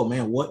like, oh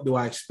man, what do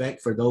I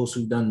expect for those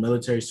who've done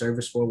military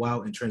service for a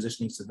while and transitioning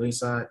to the civilian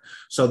side?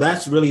 So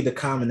that's really the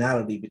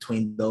commonality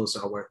between those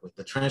I work with,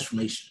 the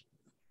transformation.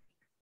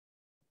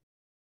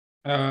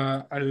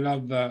 I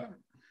love that.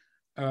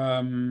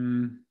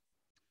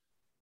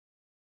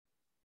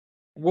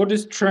 What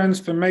does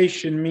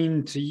transformation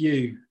mean to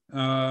you?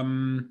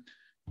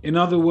 In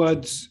other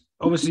words,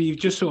 obviously you've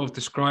just sort of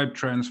described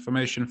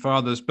transformation for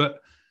others, but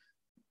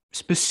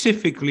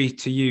specifically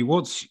to you,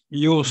 what's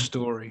your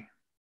story?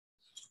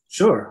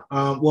 Sure.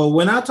 Well,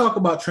 when I talk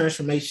about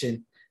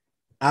transformation,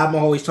 I'm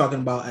always talking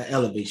about an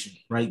elevation,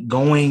 right?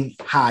 Going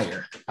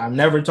higher. I'm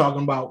never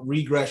talking about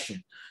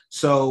regression.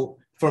 So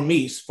for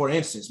me, for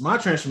instance, my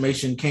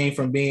transformation came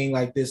from being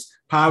like this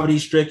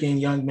poverty-stricken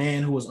young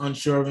man who was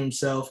unsure of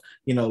himself,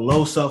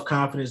 low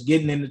self-confidence,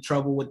 getting into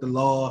trouble with the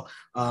law,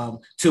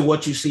 to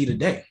what you see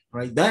today,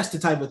 right? That's the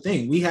type of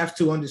thing. We have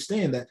to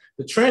understand that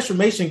the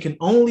transformation can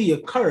only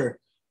occur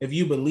if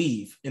you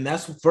believe. And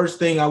that's the first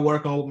thing I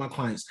work on with my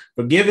clients,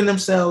 forgiving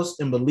themselves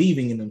and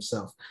believing in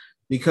themselves,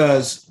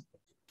 because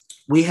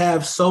we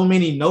have so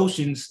many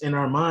notions in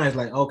our minds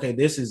like, okay,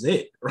 this is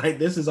it, right?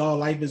 This is all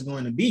life is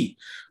going to be.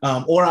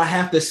 Or I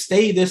have to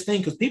stay this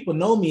thing because people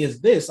know me as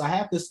this. I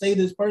have to stay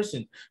this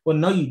person. Well,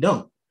 no, you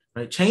don't,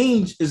 right?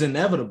 Change is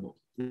inevitable,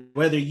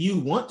 whether you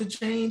want to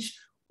change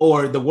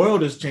or the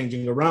world is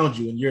changing around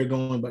you and you're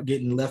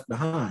getting left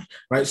behind,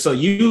 right? So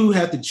you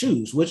have to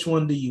choose which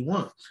one do you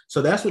want.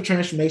 So that's what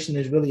transformation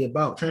is really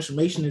about.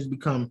 Transformation has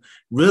become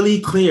really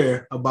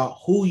clear about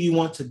who you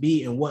want to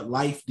be and what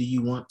life do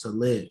you want to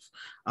live.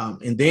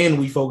 And then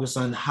we focus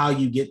on how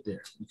you get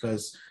there,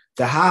 because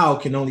The how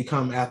can only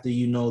come after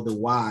you know the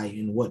why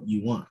and what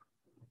you want.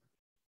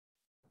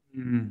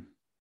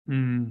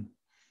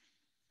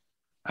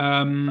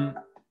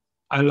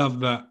 I love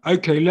that.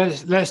 Okay,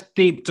 let's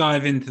deep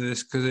dive into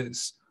this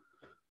because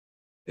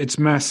it's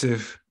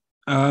massive.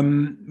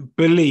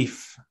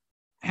 Belief.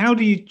 How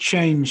do you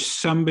change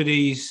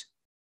somebody's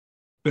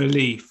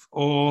belief,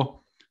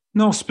 or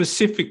not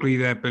specifically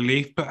their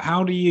belief, but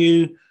how do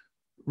you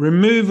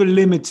remove a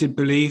limited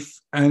belief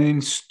and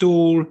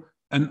install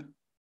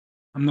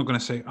I'm not going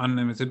to say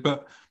unlimited,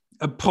 but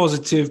a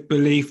positive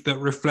belief that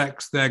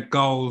reflects their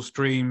goals,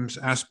 dreams,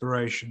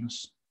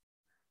 aspirations?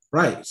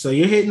 Right. So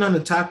you're hitting on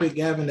the topic,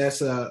 Gavin.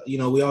 That's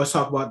we always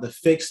talk about the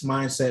fixed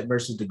mindset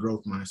versus the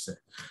growth mindset.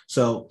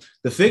 So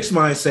the fixed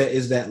mindset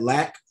is that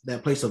lack,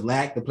 that place of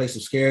lack, the place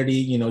of scarcity.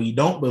 You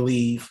don't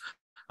believe,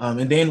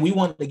 and then we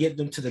want to get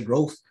them to the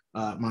growth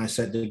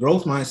mindset. The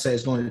growth mindset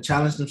is going to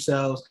challenge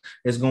themselves.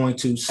 Is going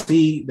to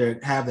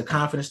have the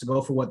confidence to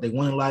go for what they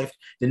want in life.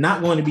 They're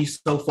not going to be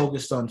so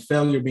focused on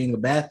failure being a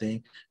bad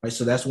thing, right?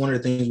 So that's one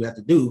of the things we have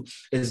to do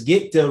is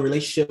get the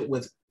relationship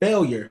with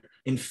failure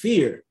and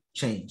fear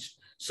changed.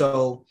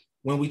 So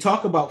when we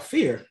talk about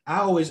fear, I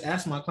always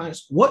ask my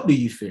clients, what do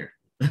you fear,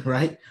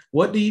 right?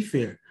 What do you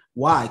fear?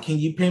 Why? Can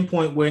you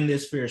pinpoint when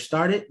this fear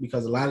started?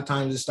 Because a lot of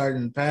times it started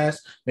in the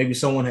past. Maybe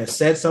someone has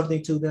said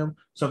something to them,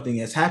 something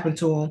has happened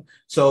to them.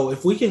 So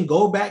if we can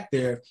go back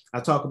there,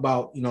 I talk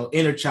about,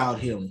 inner child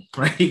healing,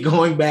 right?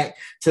 Going back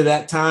to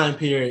that time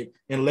period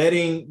and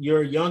letting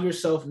your younger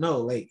self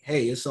know, like,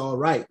 hey, it's all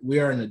right. We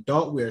are an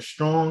adult. We are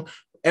strong.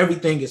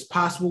 Everything is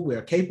possible. We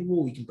are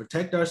capable. We can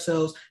protect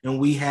ourselves, and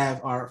we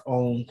have our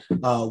own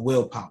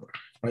willpower,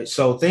 right?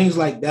 So things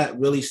like that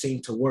really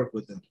seem to work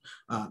with them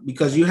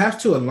because you have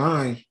to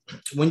align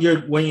when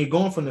you're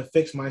going from the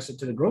fixed mindset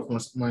to the growth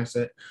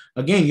mindset.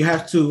 Again, you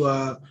have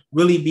to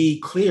really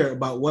be clear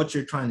about what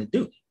you're trying to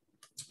do.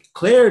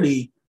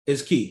 Clarity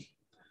is key.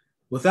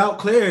 Without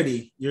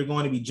clarity, you're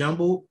going to be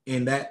jumbled,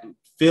 and that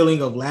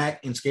feeling of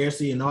lack and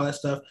scarcity and all that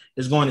stuff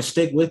is going to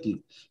stick with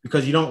you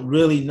because you don't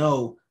really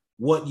know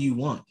what you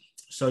want.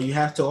 So you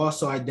have to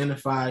also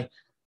identify,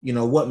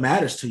 what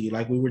matters to you.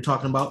 Like we were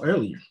talking about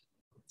earlier,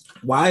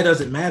 why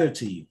does it matter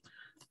to you?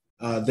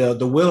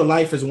 The wheel of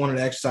life is one of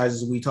the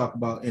exercises we talk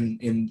about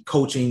in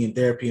coaching and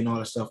therapy and all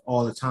that stuff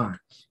all the time.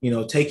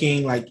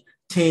 Taking like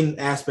 10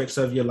 aspects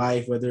of your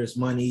life, whether it's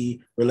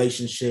money,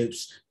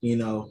 relationships,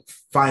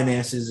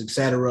 finances,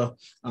 etc.,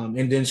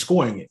 and then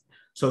scoring it.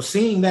 So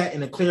seeing that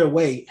in a clear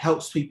way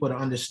helps people to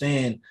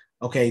understand,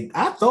 okay,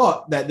 I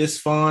thought that this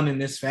fun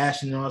and this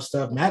fashion and all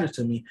stuff mattered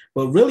to me,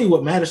 but really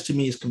what matters to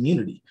me is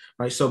community,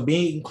 right? So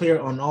being clear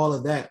on all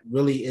of that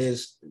really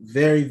is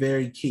very,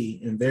 very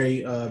key and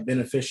very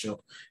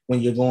beneficial when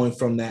you're going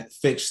from that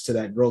fixed to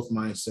that growth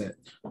mindset,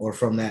 or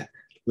from that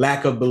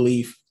lack of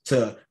belief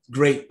to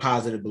great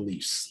positive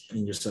beliefs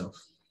in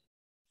yourself.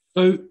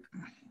 So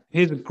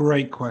here's a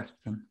great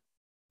question.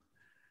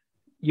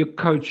 You're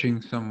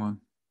coaching someone.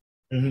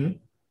 Mm-hmm.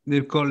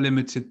 They've got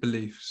limited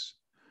beliefs.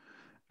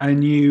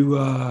 And you,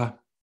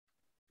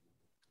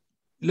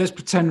 let's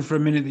pretend for a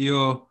minute that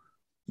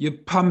you're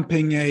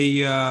pumping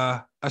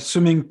a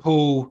swimming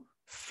pool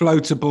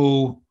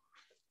floatable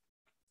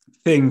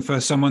thing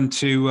for someone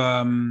to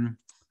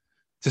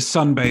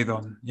sunbathe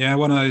on. Yeah,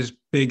 one of those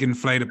big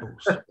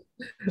inflatables.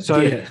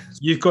 So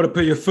You've got to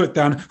put your foot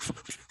down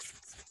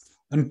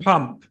and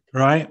pump,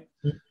 right?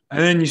 And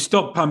then you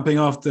stop pumping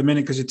after a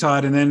minute because you're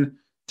tired, and then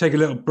take a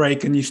little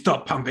break and you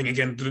stop pumping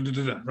again.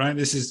 Right?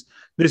 This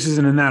is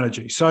an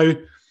analogy. So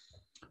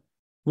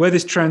where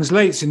this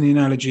translates in the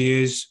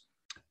analogy is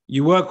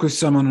you work with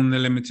someone on their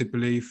limited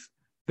belief.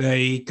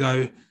 They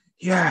go,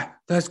 yeah,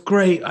 that's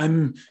great.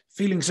 I'm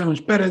feeling so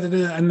much better.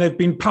 And they've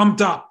been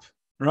pumped up,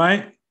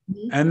 right?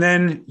 Mm-hmm. And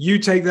then you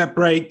take that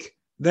break,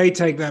 they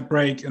take that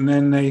break, and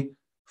then they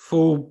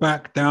fall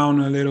back down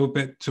a little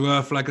bit to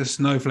earth like a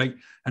snowflake.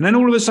 And then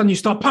all of a sudden you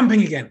start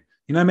pumping again.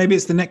 Maybe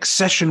it's the next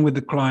session with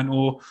the client,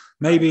 or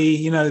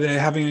maybe, they're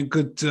having a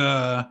good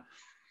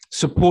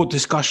support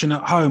discussion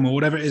at home or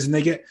whatever it is, and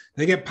they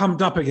get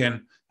pumped up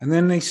again, and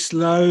then they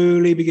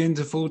slowly begin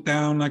to fall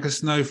down like a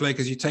snowflake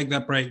as you take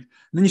that break, and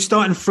then you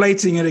start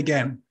inflating it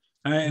again,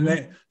 right? And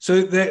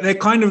they're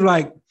kind of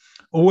like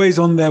always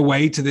on their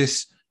way to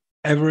this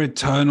ever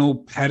eternal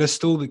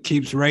pedestal that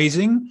keeps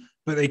raising,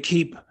 but they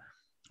keep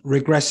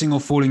regressing or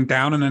falling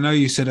down. And I know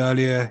you said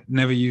earlier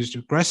never used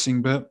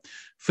regressing, but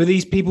for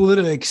these people that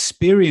are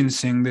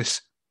experiencing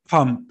this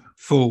pump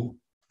full,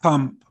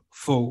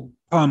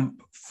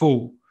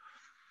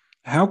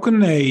 how can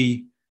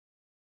they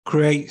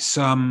create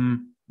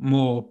some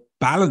more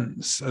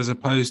balance as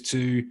opposed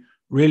to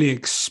really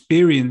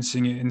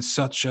experiencing it in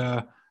such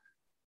an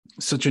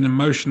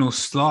emotional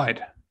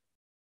slide?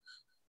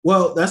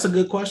 Well, that's a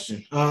good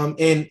question.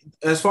 And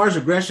as far as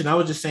regression, I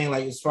was just saying,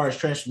 like, as far as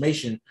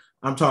transformation,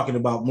 I'm talking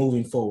about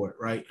moving forward,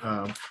 right?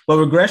 But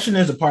regression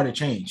is a part of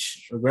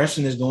change.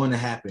 Regression is going to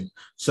happen.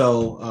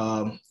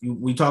 So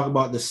we talk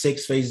about the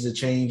 6 phases of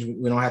change.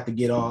 We don't have to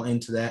get all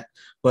into that.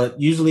 But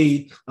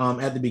usually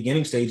at the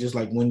beginning stages,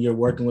 like when you're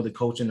working with a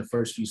coach in the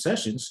first few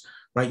sessions,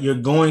 right? You're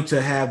going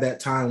to have that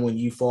time when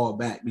you fall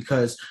back,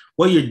 because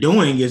what you're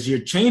doing is you're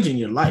changing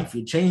your life.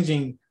 You're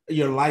changing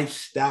your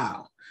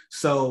lifestyle.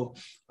 So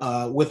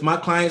with my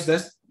clients,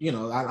 that's,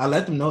 I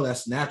let them know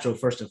that's natural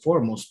first and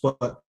foremost,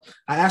 but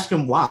I ask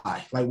them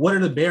why. Like, what are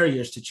the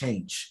barriers to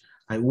change?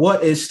 Like,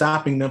 what is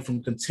stopping them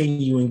from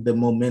continuing the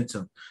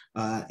momentum?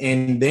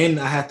 And then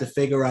I have to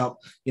figure out,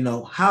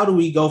 how do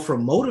we go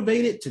from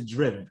motivated to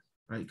driven?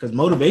 Right? Because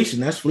motivation,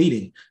 that's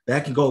fleeting.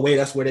 That can go away.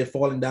 That's where they're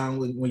falling down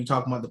when you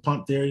talk about the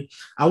pump theory.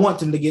 I want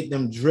them to get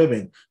them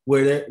driven,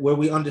 where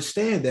we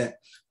understand that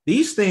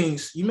these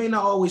things, you may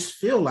not always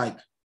feel like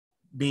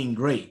being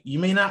great. You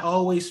may not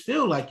always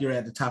feel like you're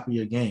at the top of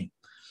your game.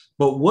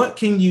 But what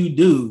can you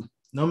do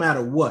no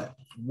matter what?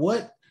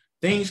 What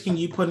things can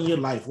you put in your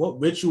life? What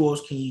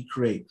rituals can you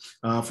create?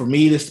 For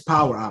me, this is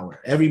power hour.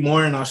 Every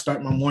morning, I'll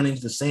start my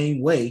mornings the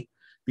same way,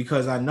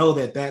 because I know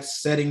that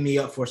that's setting me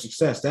up for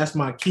success. That's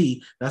my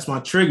key. That's my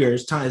trigger.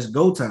 It's time. It's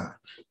go time,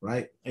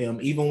 right?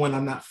 Even when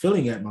I'm not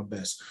feeling at my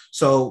best.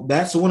 So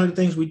that's one of the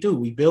things we do.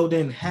 We build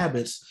in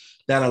habits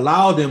that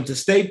allow them to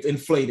stay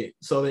inflated,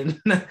 so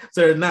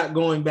they're not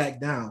going back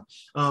down.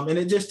 And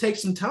it just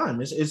takes some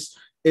time.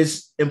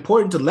 It's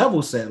important to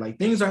level set. Like,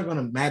 things aren't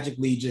going to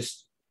magically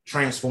just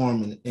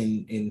transform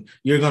and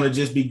you're going to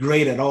just be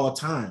great at all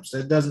times.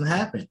 That doesn't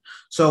happen.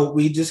 So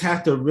we just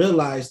have to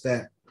realize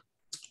that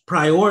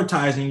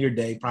prioritizing your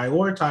day,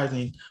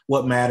 prioritizing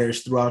what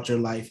matters throughout your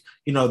life,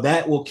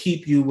 that will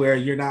keep you where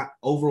you're not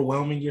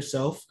overwhelming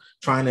yourself,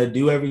 trying to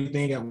do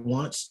everything at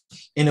once.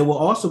 And it will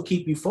also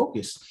keep you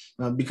focused,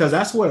 because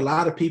that's where a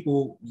lot of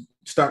people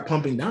start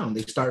pumping down.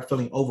 They start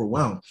feeling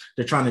overwhelmed.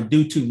 They're trying to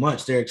do too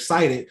much. They're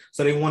excited,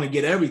 so they want to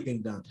get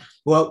everything done.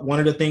 Well, one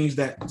of the things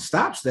that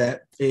stops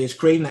that is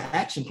creating an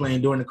action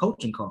plan during the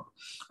coaching call,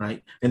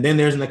 right? And then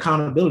there's an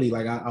accountability.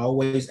 Like, I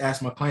always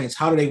ask my clients,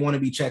 how do they want to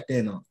be checked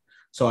in on?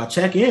 So I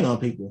check in on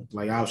people.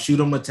 Like, I'll shoot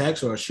them a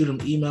text or shoot them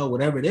email,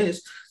 whatever it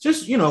is,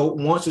 just,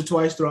 once or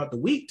twice throughout the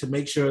week to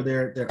make sure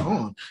they're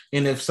on.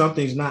 And if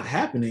something's not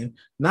happening,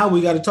 now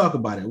we got to talk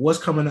about it. What's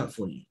coming up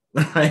for you?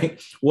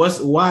 Right?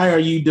 Why are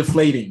you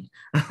deflating?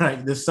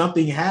 Right? Does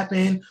something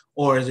happen,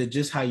 or is it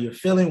just how you're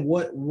feeling?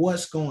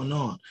 What's going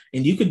on?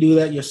 And you can do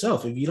that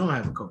yourself if you don't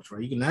have a coach,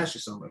 right? You can ask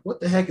yourself, like, what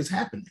the heck is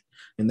happening?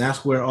 And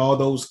that's where all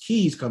those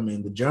keys come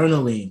in: the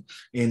journaling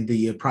and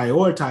the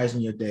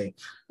prioritizing your day.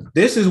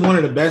 This is one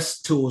of the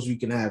best tools you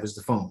can have, is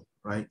the phone,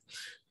 right?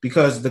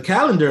 Because the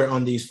calendar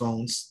on these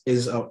phones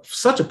is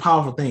such a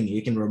powerful thing.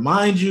 It can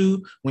remind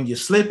you when you're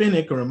slipping.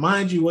 It can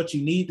remind you what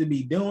you need to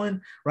be doing,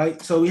 right?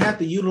 So we have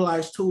to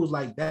utilize tools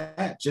like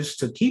that just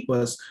to keep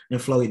us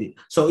inflated.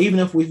 So even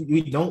if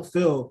we don't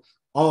feel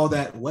all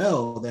that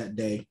well that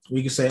day,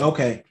 we can say,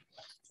 okay,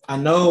 I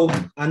know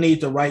I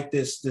need to write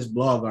this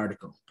blog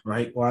article,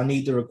 right? Or I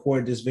need to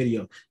record this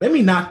video. Let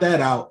me knock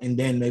that out, and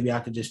then maybe I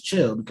could just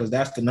chill, because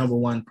that's the number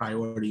one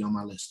priority on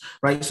my list,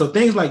 right? So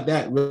things like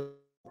that really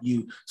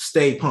you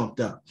stay pumped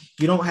up.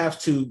 You don't have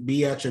to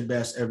be at your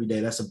best every day.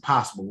 That's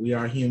impossible. We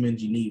are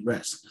humans. You need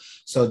rest.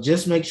 So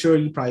just make sure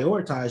you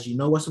prioritize. You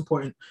know what's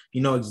important.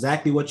 You know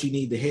exactly what you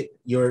need to hit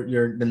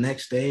your the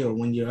next day or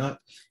when you're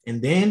up,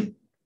 and then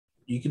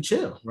you can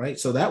chill, right?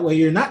 So that way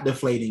you're not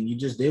deflating. You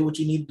just did what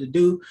you needed to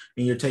do,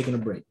 and you're taking a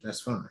break.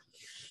 That's fine.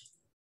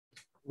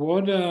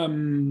 What's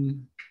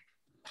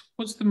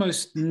the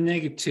most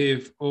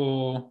negative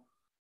or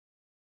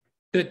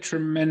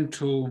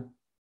detrimental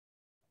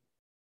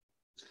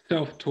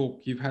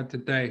self-talk you've had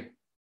today?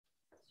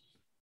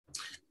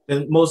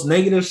 The most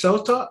negative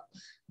self-talk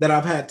that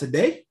I've had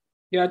today?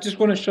 Yeah, I just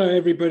want to show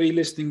everybody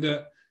listening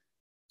that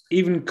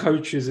even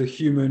coaches are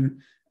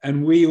human,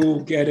 and we all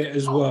get it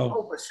as well.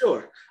 Oh, for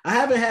sure. I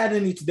haven't had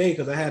any today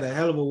because I had a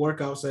hell of a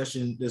workout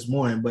session this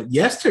morning, but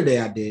yesterday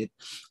I did.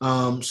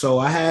 So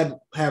I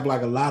have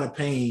like a lot of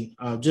pain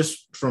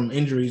just from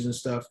injuries and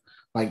stuff,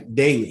 like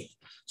daily.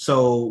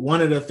 So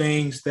one of the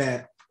things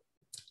that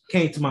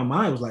came to my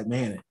mind was like,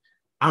 man,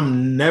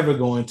 I'm never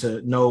going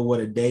to know what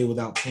a day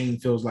without pain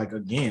feels like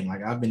again.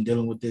 Like, I've been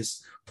dealing with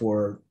this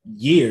for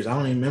years. I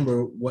don't even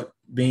remember what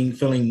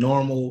feeling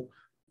normal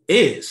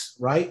is,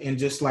 right? And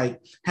just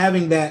like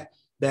having that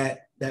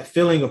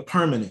feeling of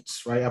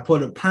permanence, right? I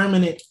put a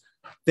permanent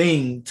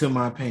thing to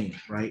my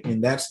pain, right?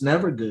 And that's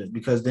never good,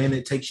 because then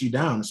it takes you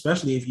down,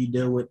 especially if you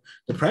deal with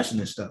depression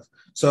and stuff.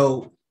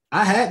 So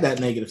I had that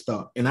negative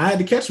thought, and I had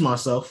to catch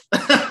myself.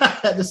 I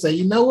had to say,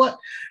 you know what?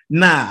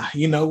 Nah,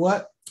 you know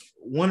what?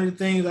 One of the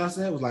things I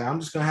said was like,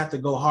 I'm just gonna have to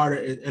go harder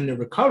in the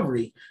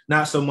recovery,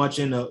 not so much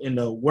in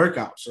the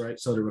workouts, right?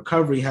 So the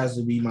recovery has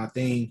to be my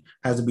thing,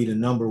 has to be the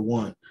number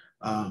one.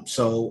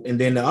 So, and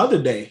then the other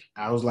day,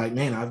 I was like,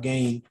 man, I've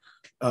gained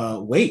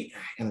weight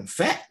and I'm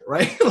fat,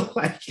 right?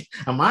 Like,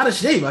 I'm out of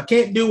shape. I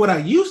can't do what I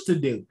used to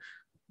do.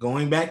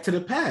 Going back to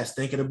the past,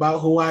 thinking about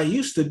who I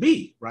used to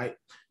be, right?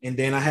 And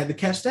then I had to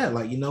catch that,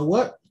 like, you know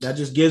what? That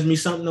just gives me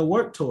something to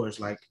work towards.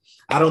 Like,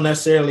 I don't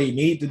necessarily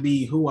need to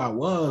be who I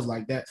was,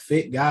 like that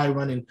fit guy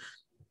running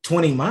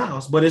 20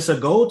 miles, but it's a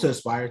goal to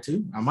aspire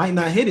to. I might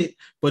not hit it,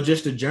 but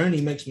just the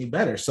journey makes me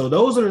better. So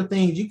those are the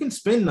things you can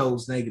spin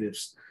those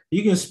negatives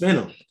you can spin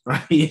them,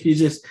 right? You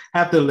just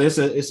have to. It's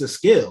a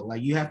skill.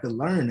 Like you have to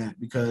learn that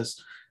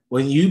because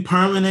when you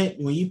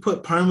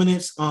put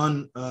permanence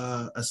on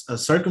a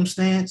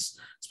circumstance,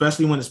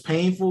 especially when it's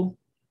painful,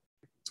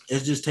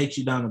 it just takes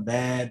you down a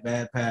bad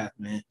path,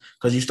 man.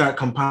 Because you start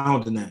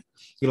compounding that.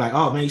 You're like,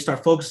 oh man, you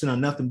start focusing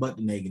on nothing but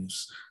the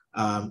negatives.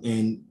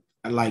 And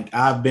like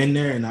I've been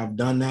there and I've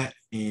done that,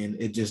 and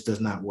it just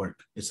does not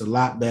work. It's a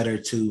lot better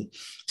to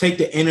take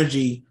the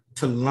energy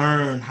to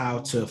learn how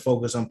to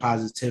focus on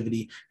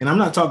positivity. And I'm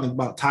not talking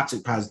about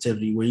toxic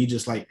positivity where you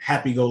just like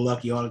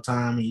happy-go-lucky all the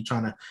time and you're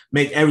trying to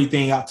make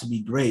everything out to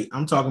be great.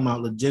 I'm talking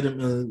about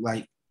legitimately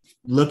like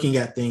looking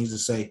at things and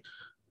say,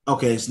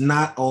 okay, it's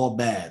not all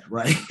bad,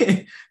 right?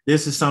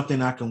 This is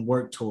something I can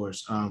work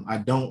towards. I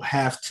don't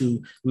have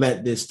to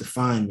let this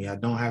define me. I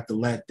don't have to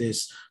let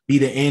this be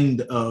the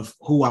end of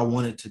who I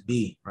want it to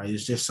be, right?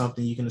 It's just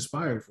something you can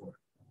aspire for.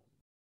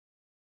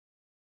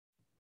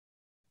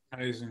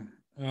 Amazing.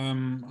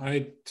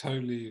 I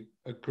totally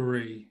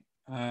agree.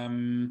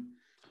 There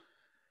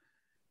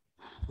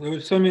were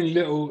so many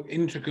little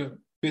intricate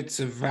bits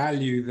of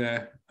value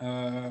there.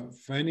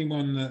 For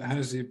anyone that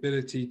has the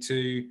ability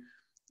to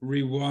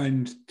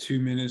rewind 2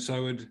 minutes, I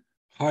would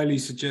highly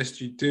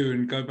suggest you do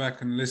and go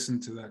back and listen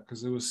to that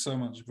because there was so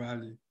much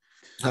value.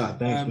 Thanks,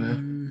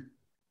 man.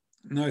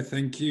 No,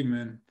 thank you,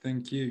 man.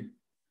 Thank you.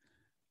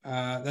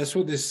 That's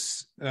what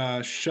this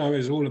show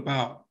is all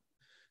about.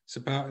 It's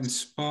about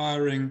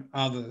inspiring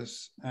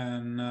others.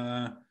 And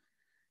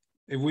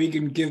if we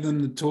can give them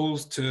the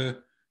tools to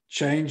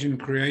change and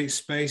create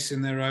space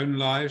in their own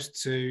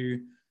lives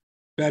to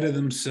better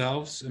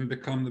themselves and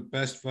become the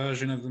best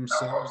version of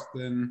themselves,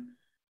 then,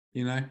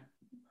 you know,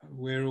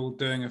 we're all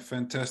doing a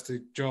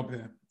fantastic job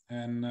here.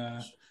 And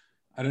I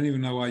don't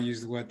even know why I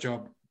used the word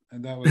job.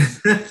 And that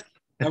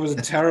was a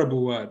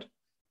terrible word.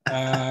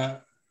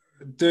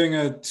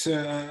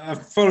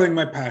 Following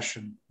my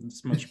passion.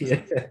 It's much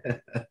better.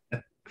 Yeah.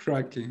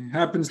 Crikey.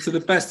 Happens to the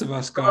best of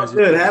us, guys.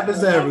 Good.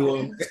 Happens to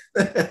everyone.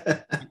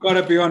 I've got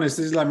to be honest,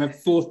 this is like my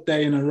 4th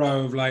day in a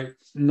row of like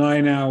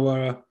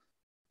 9-hour,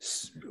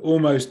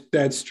 almost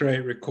dead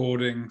straight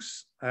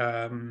recordings.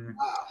 Wow.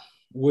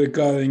 We're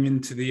going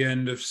into the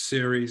end of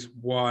series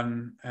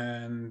 1,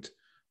 and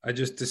I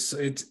just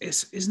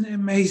isn't it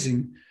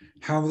amazing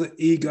how the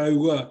ego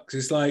works?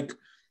 It's like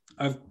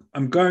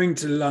I'm going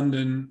to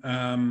London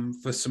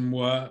for some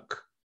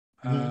work.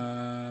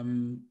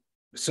 Mm-hmm.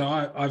 So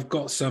I've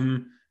got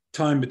some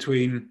time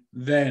between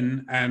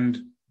then and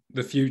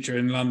the future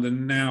in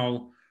London.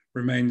 Now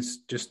remains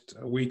just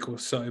a week or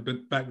so,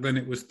 but back then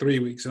it was 3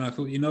 weeks. And I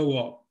thought, you know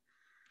what?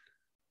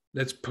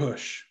 Let's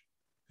push.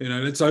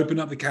 Let's open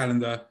up the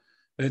calendar.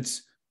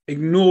 Let's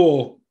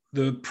ignore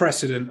the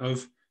precedent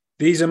of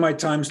these are my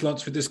time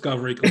slots for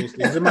discovery calls.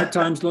 These are my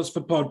time slots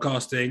for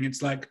podcasting.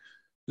 It's like,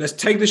 let's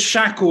take the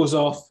shackles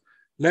off.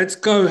 Let's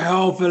go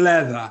hell for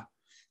leather.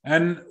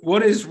 And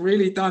what is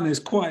really done is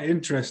quite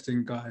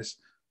interesting, guys.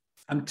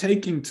 I'm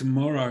taking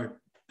tomorrow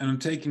and I'm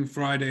taking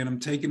Friday and I'm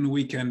taking the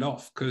weekend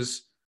off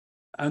because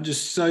I'm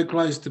just so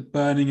close to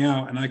burning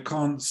out and I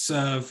can't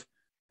serve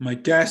my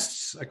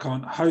guests. I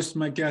can't host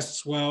my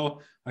guests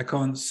well. I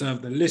can't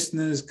serve the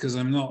listeners because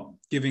I'm not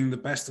giving the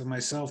best of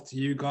myself to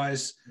you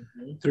guys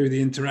through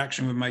the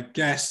interaction with my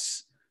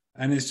guests.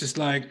 And it's just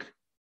like,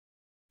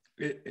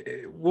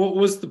 what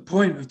was the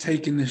point of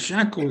taking the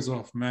shackles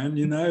off, man?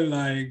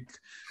 Yeah,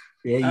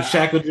 you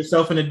shackled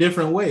yourself in a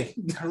different way.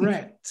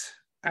 Correct.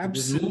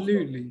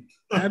 Absolutely.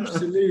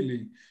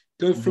 Absolutely.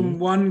 Go from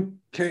one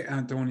cage,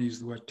 I don't want to use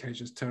the word cage,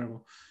 it's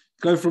terrible.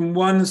 Go from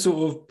one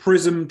sort of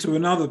prism to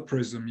another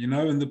prism,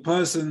 and the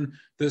person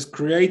that's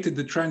created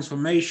the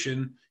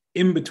transformation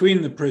in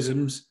between the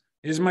prisms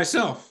is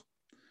myself.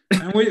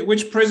 And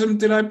which prism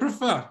did I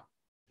prefer?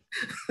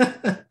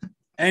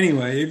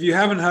 Anyway, if you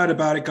haven't heard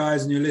about it,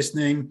 guys, and you're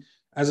listening,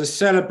 as a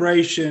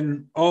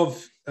celebration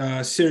of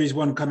Series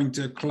 1 coming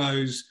to a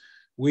close,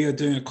 we are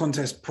doing a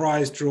contest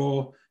prize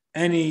draw.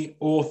 Any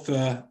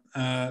author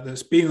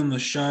that's been on the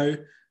show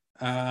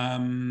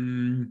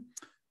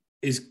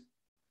is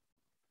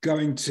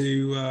going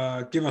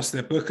to give us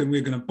their book, and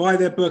we're going to buy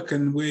their book,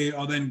 and we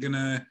are then going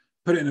to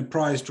put it in a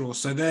prize draw.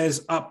 So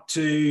there's up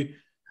to,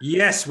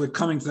 yes, we're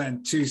coming to that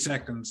in 2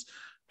 seconds.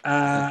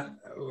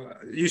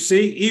 You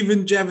see,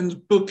 even Jevon's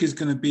book is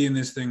going to be in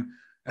this thing.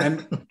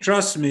 And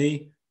trust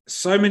me,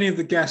 so many of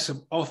the guests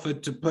have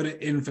offered to put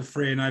it in for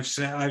free, and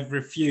I've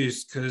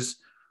refused because,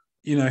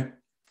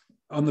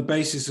 on the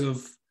basis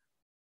of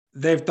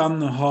they've done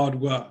the hard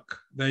work.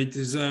 They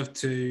deserve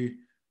to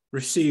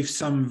receive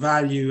some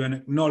value and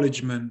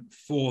acknowledgement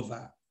for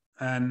that.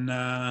 And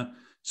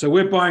so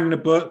we're buying the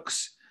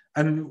books,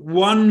 and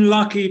one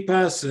lucky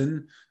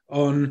person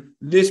on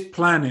this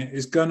planet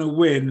is going to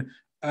win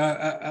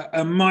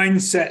a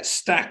mindset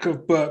stack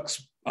of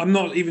books. I'm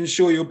not even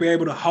sure you'll be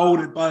able to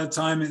hold it by the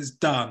time it's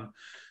done.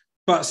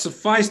 But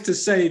suffice to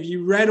say, if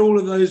you read all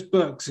of those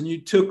books and you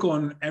took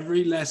on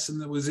every lesson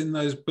that was in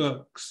those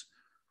books,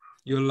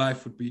 your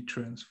life would be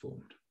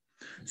transformed.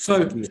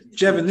 So,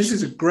 Jevon, this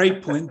is a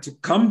great point to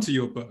come to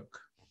your book.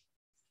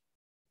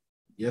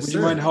 Yes, Would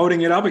you mind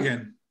holding it up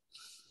again?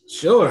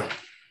 Sure.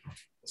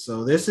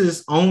 So this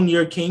is Own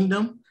Your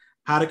Kingdom,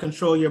 how to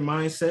control your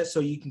mindset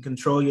so you can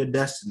control your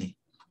destiny.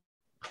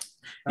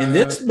 In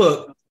this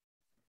book,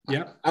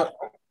 I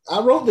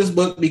wrote this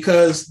book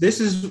because this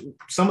is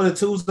some of the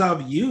tools that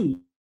I've used,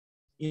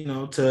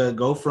 to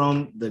go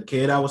from the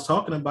kid I was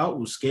talking about who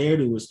was scared,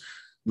 who was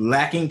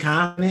lacking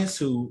confidence,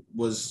 who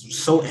was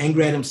so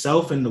angry at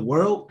himself and the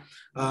world,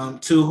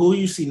 to who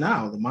you see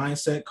now, the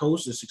mindset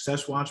coach, the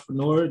successful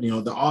entrepreneur,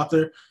 the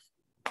author.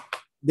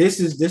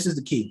 This is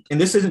the key. And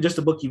this isn't just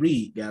a book you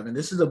read, Gavin.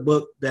 This is a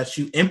book that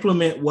you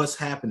implement what's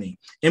happening.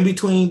 In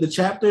between the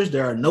chapters,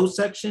 there are note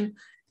section.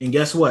 And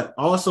guess what?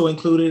 Also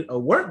included a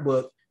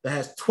workbook that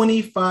has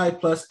 25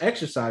 plus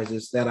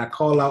exercises that I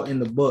call out in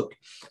the book.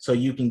 So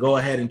you can go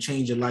ahead and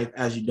change your life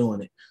as you're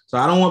doing it. So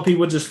I don't want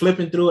people just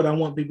flipping through it. I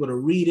want people to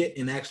read it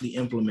and actually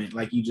implement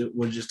like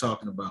were just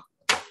talking about.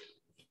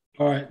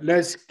 All right,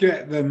 let's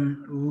get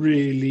them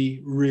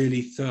really,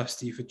 really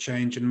thirsty for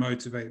change and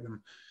motivate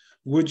them.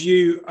 Would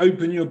you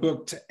open your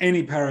book to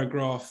any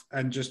paragraph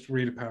and just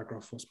read a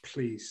paragraph for us,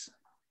 please?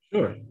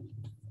 Sure.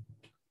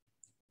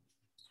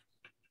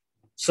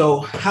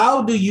 So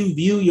how do you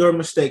view your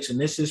mistakes? And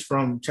this is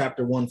from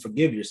chapter 1,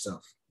 Forgive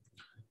Yourself.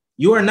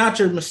 You are not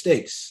your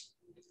mistakes.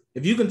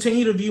 If you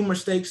continue to view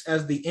mistakes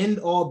as the end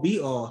all be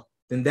all,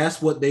 then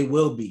that's what they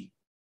will be.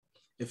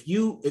 If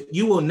you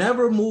will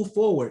never move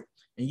forward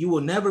and you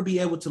will never be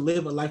able to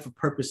live a life of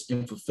purpose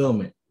and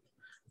fulfillment.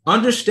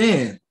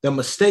 Understand that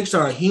mistakes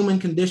are a human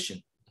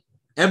condition.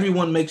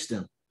 Everyone makes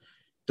them.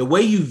 The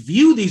way you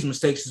view these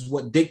mistakes is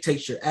what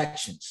dictates your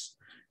actions.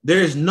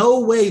 There is no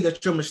way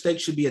that your mistake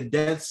should be a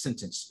death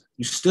sentence.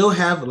 You still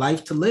have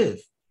life to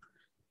live.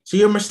 See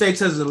your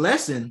mistakes as a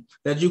lesson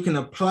that you can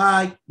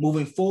apply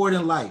moving forward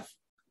in life.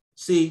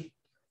 See,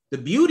 the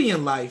beauty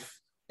in life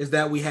is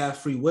that we have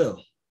free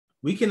will.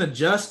 We can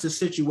adjust to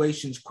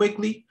situations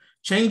quickly,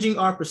 changing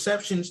our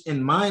perceptions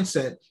and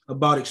mindset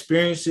about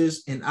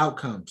experiences and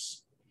outcomes.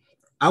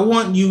 I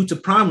want you to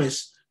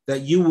promise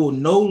that you will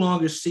no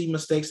longer see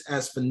mistakes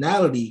as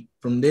finality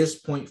from this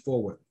point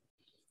forward.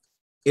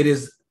 It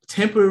is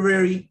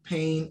temporary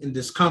pain and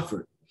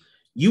discomfort.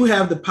 You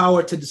have the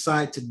power to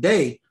decide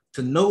today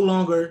to no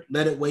longer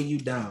let it weigh you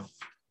down.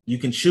 You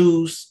can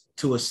choose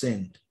to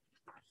ascend.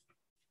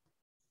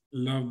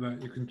 Love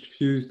that. You can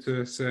choose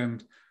to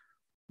ascend.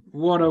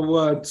 What a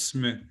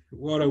wordsmith.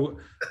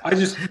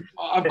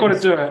 I've got to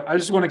do it. I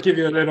just want to give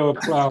you a little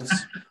applause.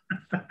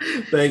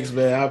 Thanks,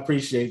 man. I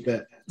appreciate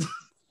that.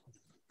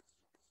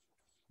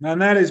 Man,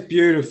 that is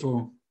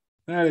beautiful.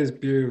 That is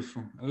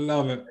beautiful. I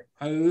love it.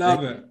 I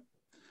love it.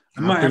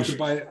 I might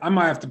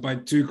have to buy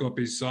 2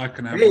 copies so I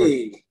can have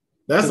one.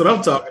 That's what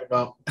I'm talking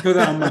about. Put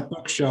that on my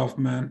bookshelf,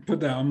 man. Put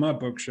that on my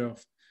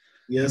bookshelf.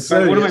 Yes,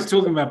 sir. What am I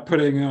talking about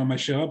putting it on my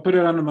shelf? I'll put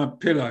it under my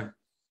pillow.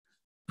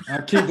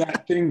 I'll keep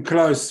that thing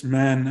close,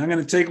 man. I'm going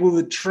to take all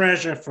the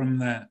treasure from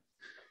that.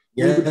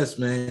 Yes,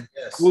 man.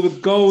 Yes. All the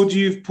gold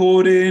you've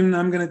poured in,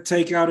 I'm going to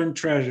take out in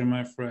treasure,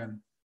 my friend.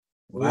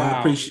 Wow. I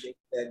appreciate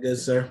that, good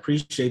sir.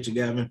 Appreciate you,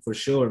 Gavin, for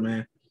sure,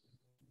 man.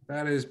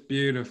 That is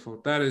beautiful.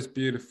 That is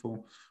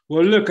beautiful.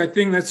 Well, look, I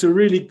think that's a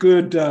really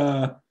good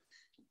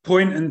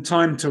point in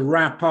time to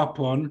wrap up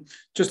on.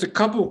 Just a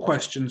couple of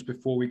questions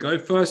before we go.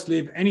 Firstly,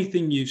 if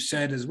anything you've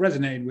said has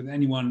resonated with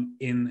anyone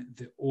in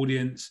the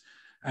audience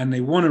and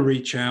they want to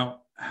reach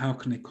out, how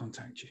can they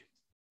contact you?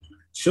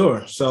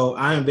 Sure. So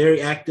I am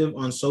very active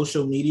on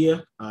social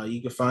media. You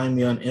can find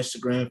me on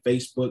Instagram,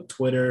 Facebook,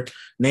 Twitter,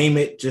 name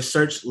it. Just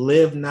search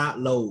Live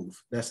Not Loathe.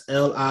 That's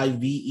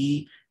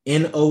LIVENOTLOATHE.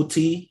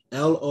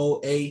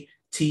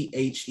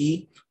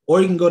 Or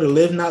you can go to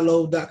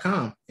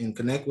livenotloathe.com and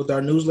connect with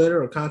our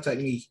newsletter or contact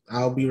me.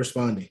 I'll be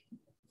responding.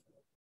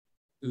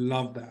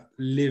 Love that.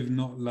 Live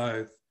Not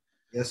Loathe.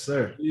 Yes,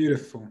 sir.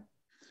 Beautiful.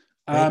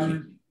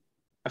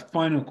 A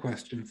final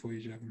question for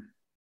you, Jevon.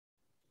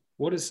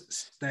 What does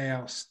stay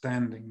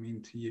outstanding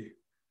mean to you?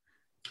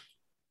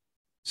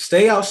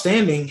 Stay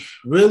outstanding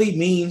really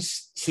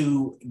means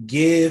to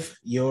give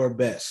your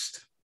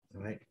best,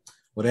 right?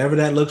 Whatever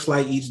that looks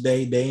like each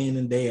day, day in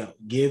and day out,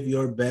 give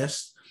your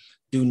best.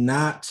 Do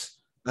not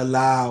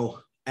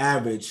allow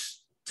average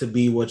to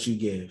be what you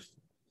give.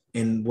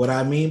 And what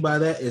I mean by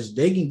that is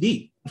digging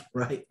deep,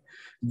 right?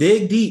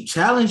 Dig deep,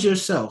 challenge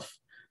yourself.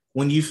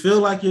 When you feel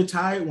like you're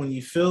tired, when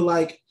you feel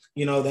like,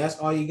 that's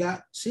all you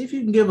got, see if you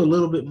can give a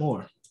little bit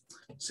more.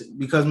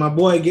 Because my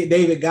boy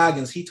David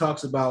Goggins, he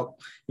talks about,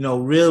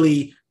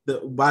 really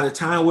by the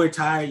time we're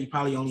tired, you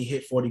probably only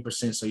hit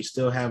 40%. So you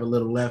still have a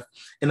little left.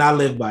 And I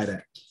live by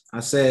that.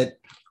 I said,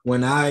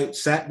 when I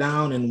sat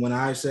down and when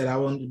I said I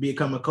wanted to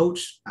become a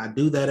coach, I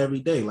do that every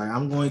day. Like,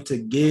 I'm going to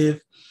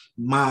give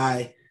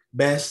my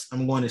best.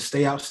 I'm going to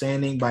stay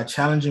outstanding by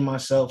challenging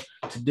myself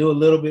to do a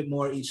little bit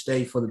more each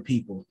day for the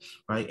people,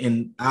 right?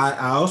 And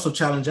I also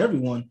challenge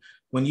everyone,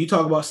 when you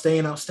talk about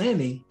staying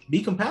outstanding,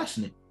 be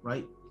compassionate,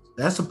 right?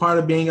 That's a part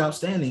of being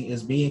outstanding,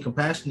 is being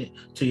compassionate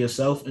to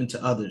yourself and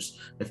to others.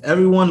 If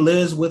everyone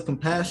lives with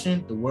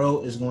compassion, the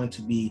world is going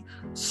to be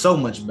so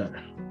much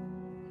better.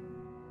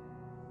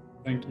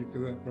 Thank you for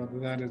that, brother.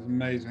 That is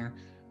amazing.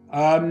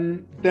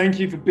 Thank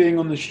you for being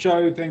on the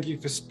show. Thank you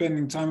for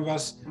spending time with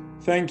us.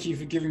 Thank you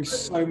for giving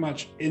so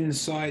much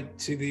insight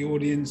to the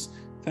audience.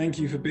 Thank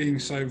you for being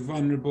so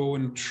vulnerable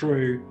and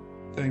true.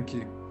 Thank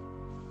you.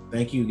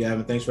 Thank you,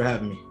 Gavin. Thanks for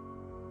having me.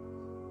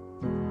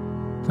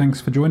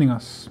 Thanks for joining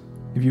us.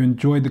 If you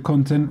enjoyed the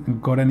content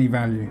and got any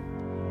value,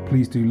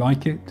 please do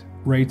like it,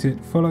 rate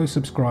it, follow,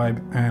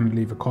 subscribe, and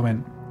leave a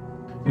comment.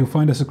 You'll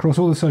find us across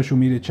all the social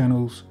media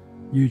channels: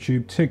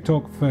 YouTube,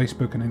 TikTok,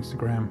 Facebook, and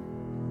Instagram.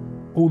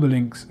 All the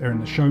links are in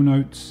the show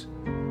notes.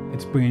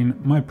 It's been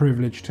my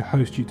privilege to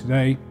host you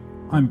today.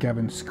 I'm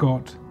Gavin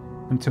Scott.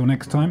 Until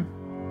next time,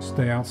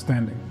 stay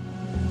outstanding.